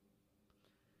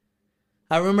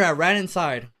 I remember I ran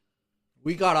inside.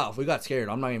 We got off. We got scared.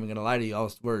 I'm not even going to lie to you.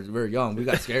 We were young. We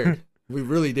got scared. We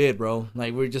really did, bro.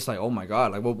 Like, we were just like, oh my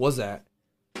God. Like, what was that?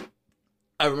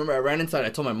 I remember I ran inside. I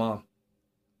told my mom.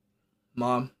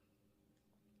 Mom,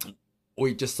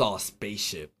 we just saw a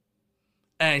spaceship.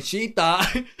 And she thought...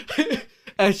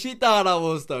 I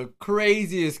was the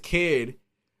craziest kid.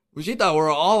 She thought we were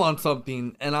all on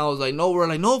something, and I was like, "No, we're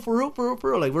like, no, for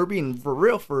real, like we're being for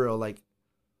real, like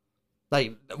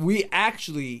we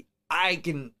actually, I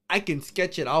can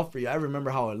sketch it out for you. I remember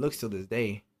how it looks to this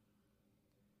day.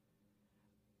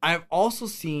 I've also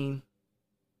seen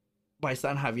by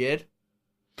San Javier.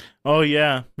 Oh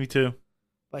yeah, me too.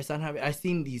 By San Javier, I've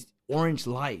seen these orange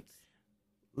lights,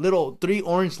 little 3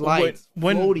 orange lights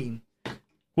floating.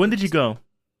 When did you go?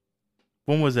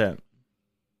 When was that?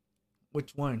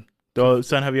 Which one? The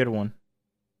San Javier one.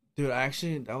 Dude,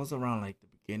 actually, that was around like the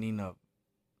beginning of,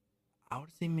 I would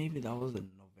say maybe that was in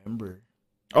November.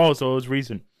 Oh, so it was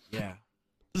recent. Yeah.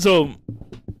 So,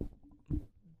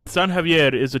 San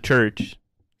Javier is a church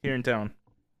here in town.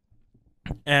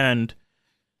 And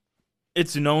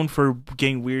it's known for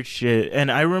getting weird shit. And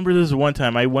I remember this one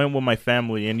time I went with my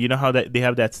family, and you know how that they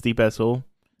have that steep ass hole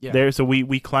there? So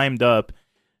we climbed up.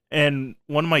 And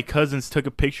one of my cousins took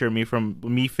a picture of me from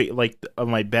of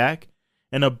my back,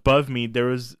 and above me there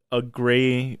was a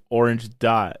gray orange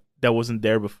dot that wasn't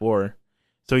there before.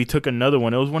 So he took another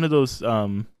one. It was one of those.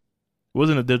 It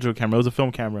wasn't a digital camera. It was a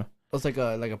film camera. It was like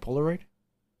a Polaroid.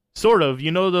 Sort of.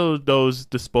 You know those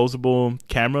disposable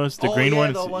cameras, the green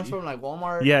ones. The ones from like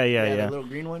Walmart. Yeah. The little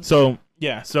green ones. So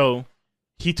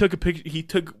he took a picture. He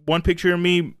took one picture of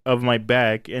me of my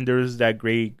back, and there was that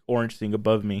gray orange thing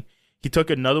above me. He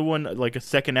took another one like a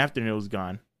second after, and it was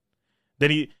gone. Then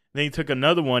he took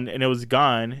another one, and it was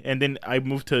gone. And then I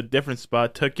moved to a different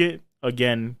spot, took it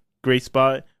again, gray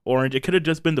spot, orange. It could have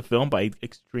just been the film, but I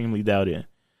extremely doubt it.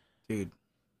 Dude,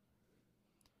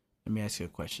 let me ask you a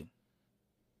question.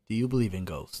 Do you believe in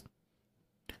ghosts?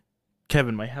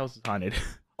 Kevin, my house is haunted.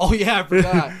 Oh yeah, I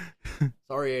forgot.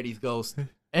 Sorry, Eddie's ghost.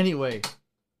 Anyway,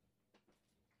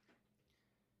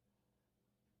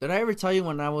 did I ever tell you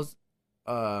when I was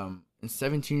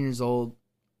 17 years old,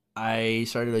 I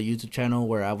started a YouTube channel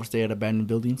where I would stay at abandoned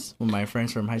buildings with my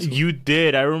friends from high school? You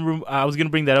did. I remember. I was gonna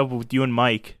bring that up with you and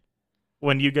Mike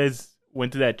when you guys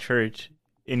went to that church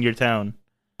in your town.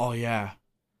 Oh yeah,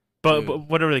 But, Dude. but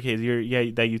whatever the case,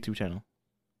 that YouTube channel.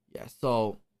 Yeah,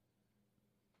 so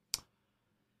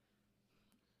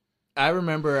I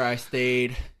remember I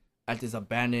stayed at this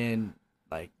abandoned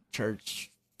like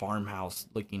church farmhouse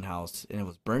looking house, and it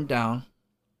was burnt down.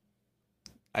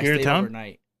 I Here in stayed town?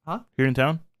 overnight. Huh? Here in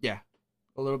town? Yeah,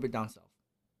 a little bit down south.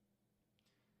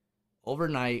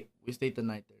 Overnight, we stayed the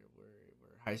night there.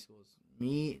 We're high schools.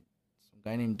 Me, some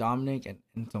guy named Dominic, and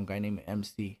some guy named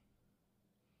MC.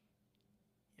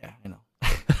 Yeah, I know.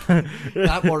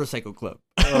 Not motorcycle club.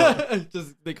 Oh.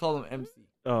 Just they call him MC.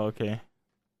 Oh, okay.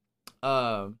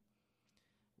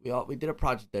 We did a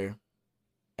project there,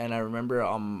 and I remember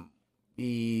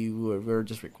we were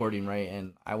just recording, right,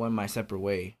 and I went my separate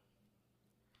way.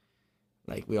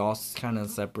 Like we all kind of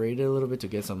separated a little bit to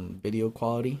get some video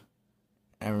quality.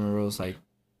 I remember it was like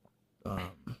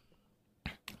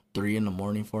 3 in the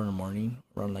morning, 4 in the morning,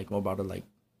 around like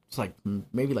it's like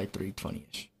maybe like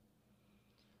 3:20ish.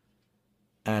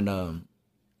 And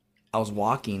I was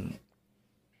walking,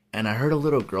 and I heard a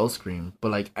little girl scream,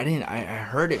 but like I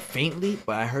heard it faintly,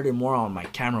 but I heard it more on my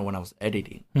camera when I was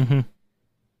editing. Mm-hmm.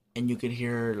 And you could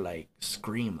hear her like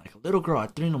scream, like a little girl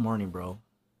at 3 in the morning, bro.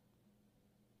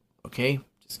 Okay,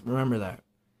 just remember that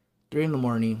 3 in the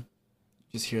morning,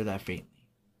 just hear that faintly.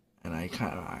 And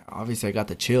I obviously I got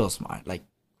the chills. I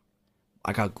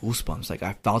got goosebumps. Like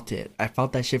I felt it. I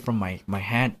felt that shit from my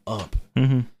hand up.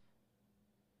 Mm-hmm.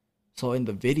 So in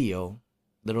the video,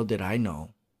 little did I know,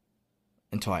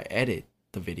 until I edit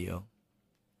the video,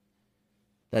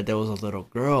 that there was a little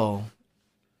girl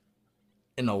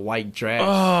in a white dress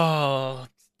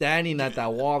standing at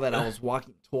that wall that I was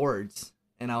walking towards.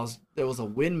 And there was a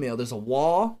windmill. There's a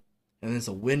wall and there's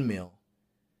a windmill.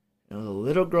 And there was a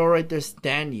little girl right there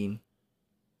standing in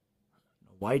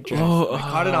a white dress. I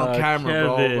caught it on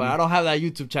camera, Kevin. bro. But I don't have that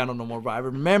YouTube channel no more. But I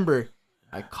remember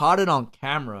I caught it on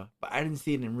camera, but I didn't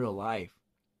see it in real life.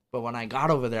 But when I got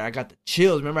over there, I got the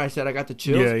chills. Remember I said I got the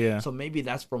chills? Yeah, yeah. So maybe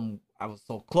that's from I was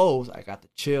so close, I got the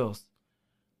chills.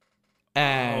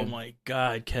 And Oh my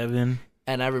God, Kevin.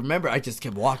 And I remember I just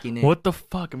kept walking in. What the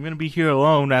fuck? I'm gonna be here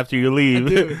alone after you leave.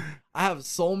 Dude, I have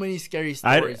so many scary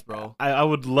stories, bro. I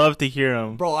would love to hear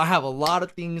them. Bro, I have a lot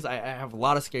of things. I have a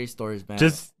lot of scary stories, man.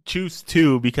 Just choose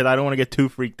 2 because I don't want to get too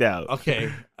freaked out.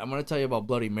 Okay, I'm gonna tell you about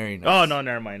Bloody Mary next. Oh no,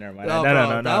 never mind. No, No, bro,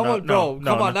 no, that one, bro.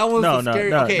 Come on, that one's no, the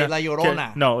scary. no, Okay, no, La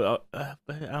Llorona. No,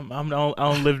 I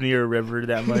don't live near a river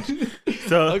that much.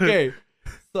 So Okay,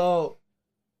 so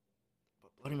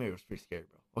Bloody Mary was pretty scary,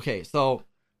 bro. Okay, so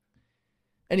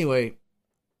anyway,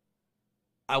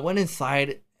 I went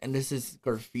inside, and this is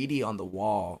graffiti on the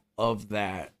wall of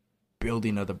that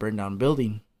building, of the burned down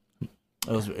building.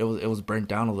 It was burnt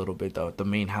down a little bit though. The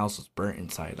main house was burnt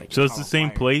inside. Like it's the same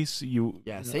fire. place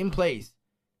Yeah, same place.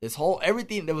 This whole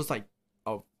everything. There was like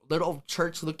a little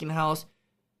church looking house.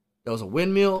 There was a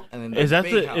windmill, and then Is that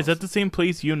big house. is that the same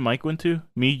place you and Mike went to?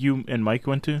 Me, you, and Mike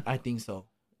went to? I think so.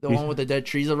 The one with the dead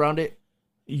trees around it.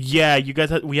 Yeah, you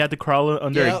guys we had to crawl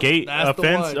under a gate, a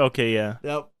fence. One. Okay, yeah.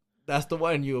 Yep, that's the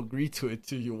one. You agreed to it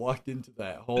too. You walked into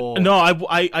that whole. No,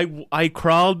 I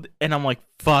crawled and I'm like,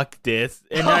 fuck this,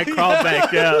 and then I crawled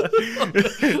back out.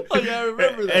 Oh yeah, I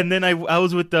remember that. And then I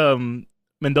was with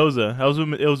Mendoza.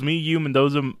 It was me, you,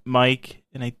 Mendoza, Mike,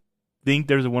 and I think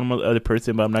there's one other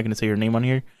person, but I'm not gonna say her name on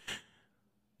here.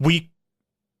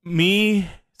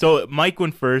 So Mike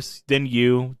went first, then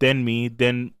you, then me,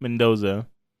 then Mendoza,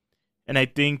 and I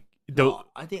think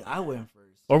I think I went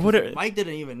first. Or what? Mike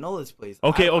didn't even know this place.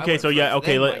 Okay, I went so yeah, first,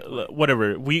 okay, then Mike went.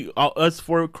 whatever. Us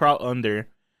 4 crawled under,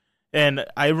 and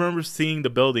I remember seeing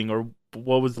the building or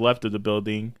what was left of the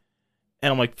building,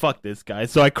 and I'm like, "Fuck this, guy!"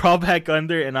 So I crawled back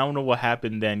under, and I don't know what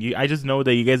happened then. I just know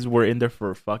that you guys were in there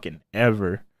for fucking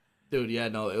ever. Dude, yeah,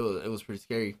 no, it was pretty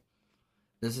scary.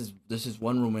 This is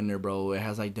one room in there, bro. It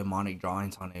has like demonic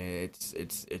drawings on it.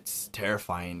 It's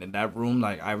terrifying. And that room,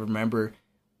 like I remember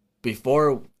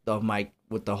before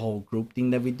with the whole group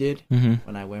thing that we did,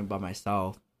 when I went by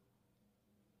myself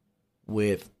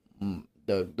with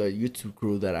the YouTube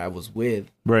crew that I was with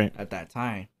right at that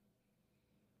time.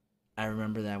 I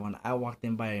remember that when I walked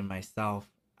in by myself,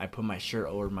 I put my shirt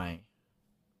over my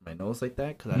nose like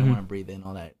that because I didn't want to breathe in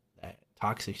all that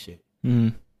toxic shit.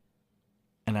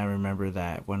 And I remember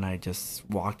that when I just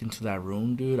walked into that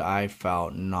room, dude, I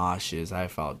felt nauseous. I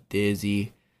felt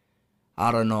dizzy.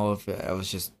 I don't know if it was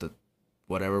just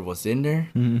whatever was in there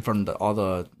from all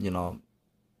the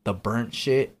the burnt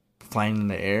shit flying in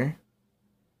the air,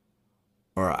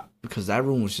 or because that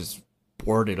room was just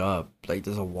boarded up. Like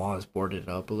there's a wall that's boarded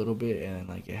up a little bit, and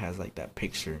like it has like that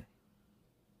picture,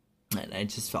 and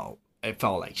it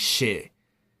felt like shit.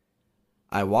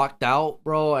 I walked out,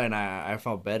 bro, and I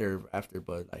felt better after,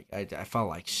 but like I felt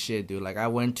like shit, dude. Like I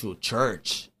went to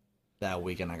church that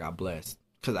week and I got blessed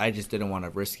because I just didn't want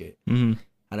to risk it. Mm-hmm.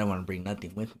 I didn't want to bring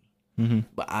nothing with me. Mm-hmm.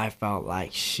 But I felt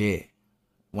like shit.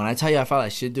 When I tell you I felt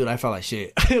like shit, dude, I felt like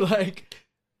shit. like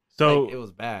it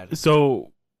was bad.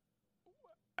 So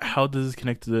how does this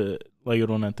connect to the La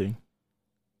Llorona thing?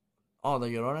 Oh, the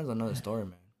Llorona is another story,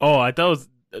 man. Oh, I thought it was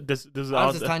this was I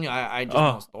was just telling you, I just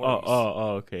know stories.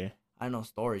 Okay. I know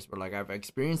stories, but like I've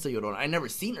experienced the Llorona. I never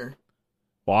seen her.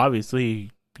 Well,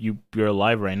 obviously you're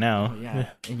alive right now. Oh, yeah,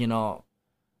 and you know,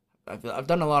 I've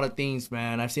done a lot of things,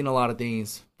 man. I've seen a lot of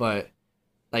things, but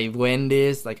like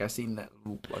Duendes, like I've seen that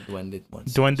Duendes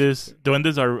once.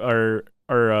 Duendes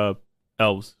are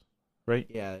elves, right?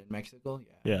 Yeah, in Mexico.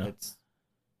 Yeah.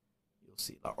 You'll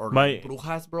see or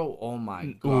brujas, bro. Oh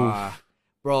my god,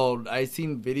 bro. I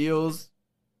seen videos,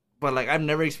 but like I've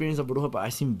never experienced a bruja, but I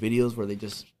seen videos where they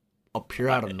just appear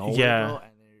out of nowhere, bro,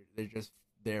 and they're just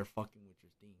there fucking with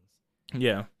your things.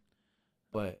 Yeah.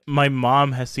 But my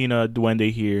mom has seen a duende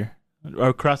here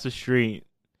across the street.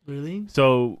 Really?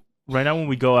 So right now when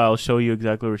we go, I'll show you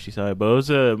exactly where she saw it. But it was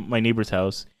my neighbor's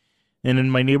house, and in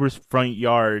my neighbor's front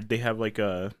yard, they have like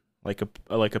a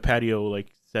patio like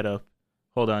set up.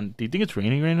 Hold on. Do you think it's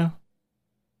raining right now?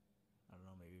 I don't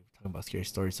know. Maybe we're talking about scary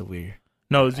stories, so weird.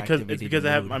 No, it's because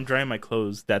I'm drying my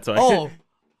clothes. That's why. Oh,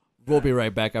 we'll be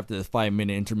right back after this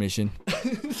 5-minute intermission.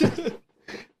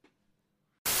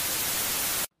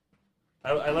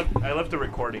 I left the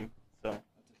recording. So.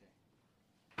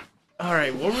 All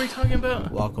right, what were we talking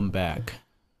about? Welcome back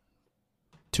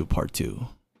to part 2.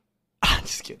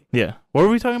 Just kidding. Yeah, what were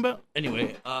we talking about?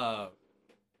 Anyway,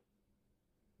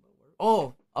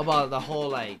 about the whole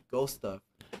like ghost stuff.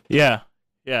 Yeah.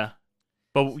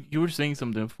 But you were saying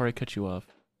something before I cut you off.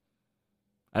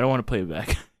 I don't want to play it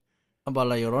back. About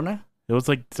La Llorona? It was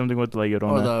like something with La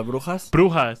Llorona. Or the brujas?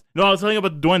 Brujas. No, I was telling you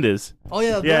about the duendes. Oh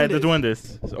yeah, the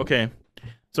duendes. Okay.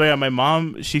 So yeah, my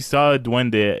mom, she saw a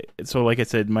duende. So like I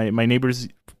said, my neighbor's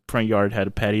front yard had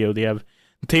a patio. They have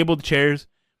a table, chairs,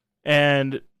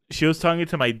 and she was talking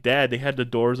to my dad. They had the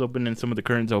doors open and some of the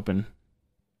curtains open.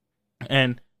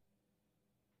 And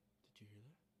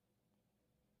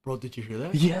bro, did you hear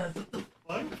that? yeah, what the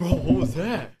fuck? Bro, what was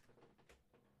that?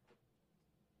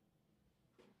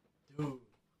 Dude.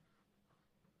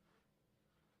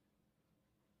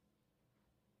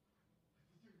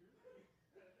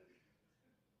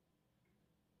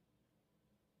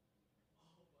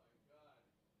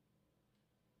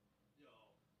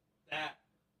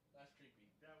 That's creepy.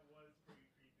 That was pretty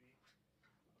creepy.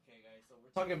 Okay, guys, so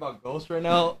we're talking about ghosts right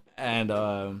now, and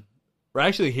we're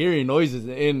actually hearing noises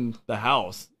in the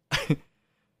house.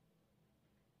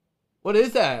 What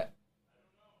is that?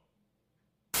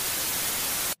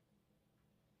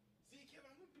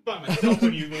 By myself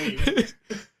when you leave.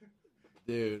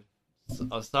 Dude,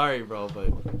 I'm sorry, bro,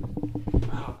 but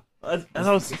wow. As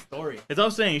I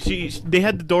was saying, they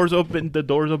had the doors open.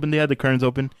 They had the curtains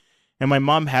open, and my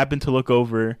mom happened to look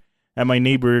over at my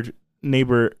neighbor.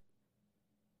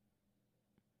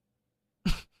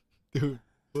 Dude,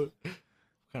 what?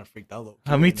 Kind of freaked out.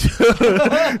 Me too.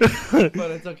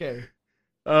 But it's okay.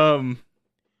 And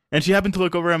she happened to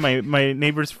look over at my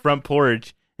neighbor's front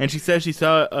porch, and she said she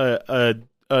saw a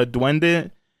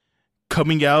duende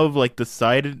coming out of like the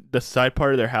side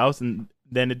part of their house, and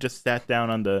then it just sat down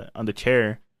on the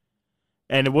chair,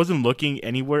 and it wasn't looking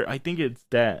anywhere. I think it's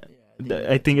that. Yeah,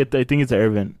 I think it's the air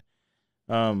vent.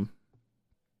 The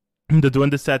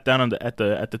duende sat down at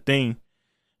the thing,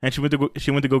 and she went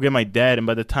to go get my dad, and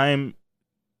by the time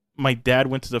my dad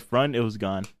went to the front, it was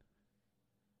gone.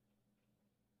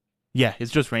 Yeah,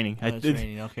 it's just raining. It's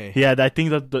raining. Okay. Yeah, I think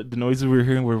that the noises we were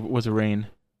hearing was a rain.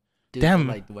 Dude, damn.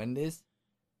 Like duendes.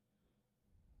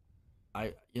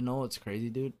 You know what's crazy,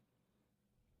 dude?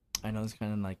 I know it's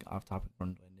kind of like off topic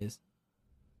from duendes,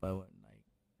 but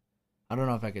I don't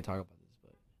know if I could talk about this,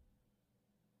 but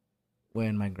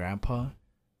when my grandpa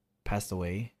passed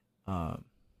away, I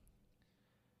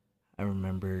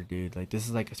remember, dude, like this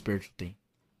is like a spiritual thing.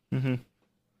 Mm-hmm.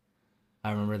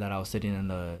 I remember that I was sitting in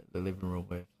the living room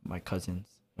with my cousins,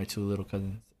 my 2 little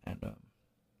cousins, and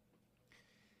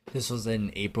this was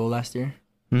in April last year.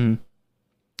 Mm-hmm.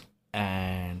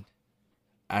 And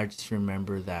I just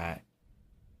remember that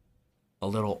a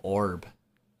little orb.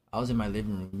 I was in my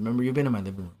living room. Remember, you've been in my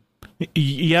living room.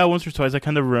 Yeah, once or twice. I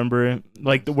kind of remember it.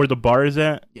 Like where the bar is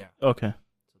at? Yeah. Okay.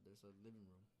 So there's a living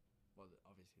room. Well,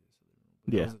 obviously there's a living room.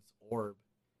 But yeah. there was this orb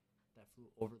that flew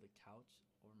over the couch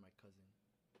over my cousin.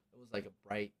 It was like a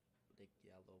bright, like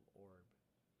yellow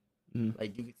orb.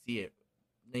 Like you could see it,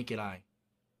 naked eye.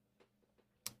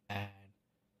 And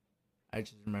I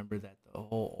just remember that the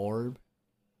whole orb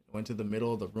went to the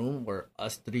middle of the room where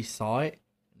us three saw it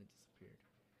and it disappeared.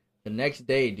 The next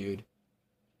day, dude,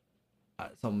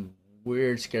 some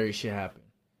weird, scary shit happened.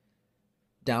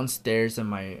 Downstairs in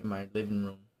my living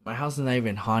room. My house is not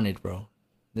even haunted, bro.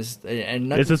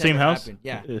 And It's the same house? happened.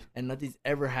 Yeah. And nothing's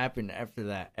ever happened after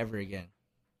that, ever again.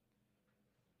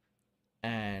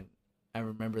 And I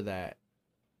remember that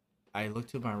I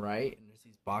looked to my right and there's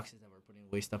these boxes that were putting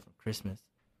away stuff for Christmas.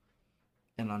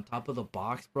 And on top of the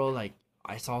box, bro, like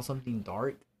I saw something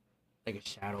dark, like a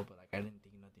shadow, but like I didn't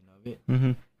think nothing of it.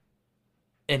 Mm-hmm.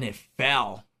 And it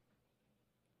fell.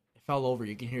 It fell over.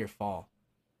 You can hear it fall.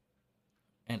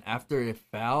 And after it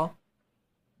fell,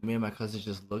 me and my cousins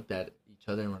just looked at each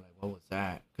other and were like, what was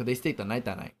that? Because they stayed the night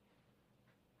that night.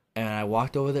 And I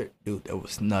walked over there. Dude, there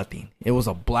was nothing. It was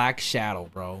a black shadow,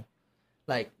 bro.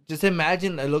 Like, just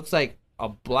imagine it looks like a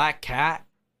black cat,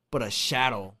 but a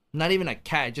shadow. Not even a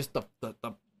cat, just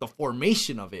the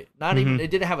formation of it. Not even, it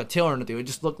didn't have a tail or anything. It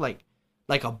just looked like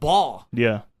a ball.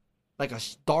 Yeah. Like a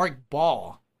dark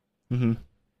ball. Mm-hmm.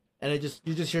 And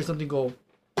you just hear something go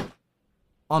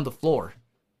on the floor.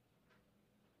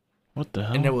 What the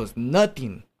hell? And there was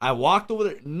nothing. I walked over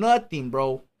there, nothing,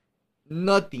 bro.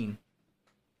 Nothing.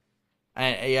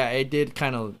 Yeah, it did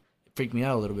kind of freak me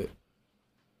out a little bit.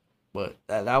 But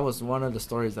that was one of the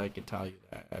stories I could tell you.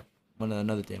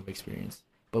 Another thing I've experienced.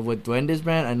 But with Duendes,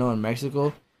 man, I know in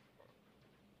Mexico,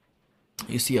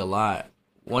 you see a lot.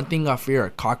 One thing I fear are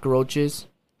cockroaches,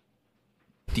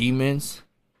 demons.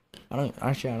 I don't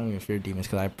even fear demons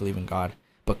because I believe in God.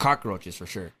 But cockroaches for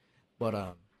sure.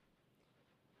 But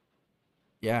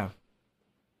yeah.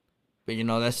 But you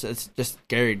know, it's just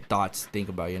scary thoughts to think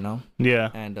about, you know? Yeah.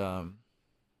 And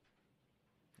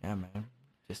yeah, man.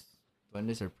 Just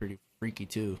Duendes are pretty freaky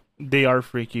too. They are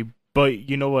freaky. But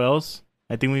you know what else?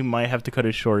 I think we might have to cut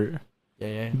it short.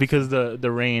 Yeah. Because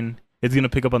the rain is gonna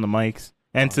pick up on the mics.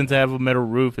 And since I have a metal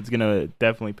roof, it's gonna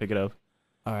definitely pick it up.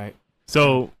 All right.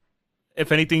 So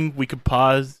if anything, we could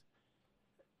pause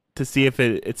to see if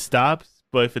it stops.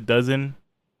 But if it doesn't,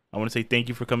 I want to say thank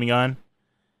you for coming on.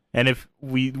 And if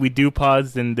we do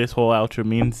pause, then this whole outro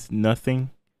means nothing.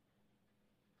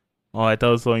 Oh, I thought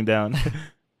it was slowing down.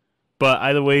 But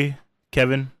either way,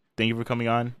 Kevin, thank you for coming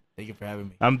on. Thank you for having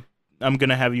me. I'm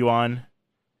gonna have you on.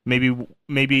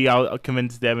 Maybe I'll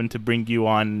convince Devin to bring you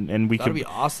on, and That'd be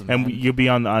awesome. And man. you'll be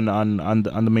on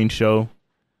the main show.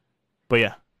 But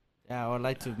yeah. Yeah, I would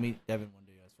like to meet Devin one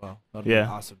day as well. That'd Yeah. be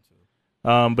awesome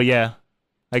too. But yeah,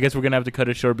 I guess we're gonna have to cut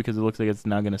it short because it looks like it's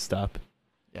not gonna stop.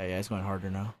 Yeah, it's going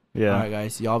harder now. Yeah. All right,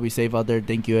 guys. Y'all be safe out there.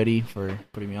 Thank you, Eddie, for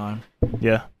putting me on.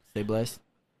 Yeah. Stay blessed.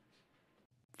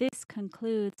 This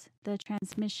concludes the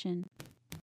transmission.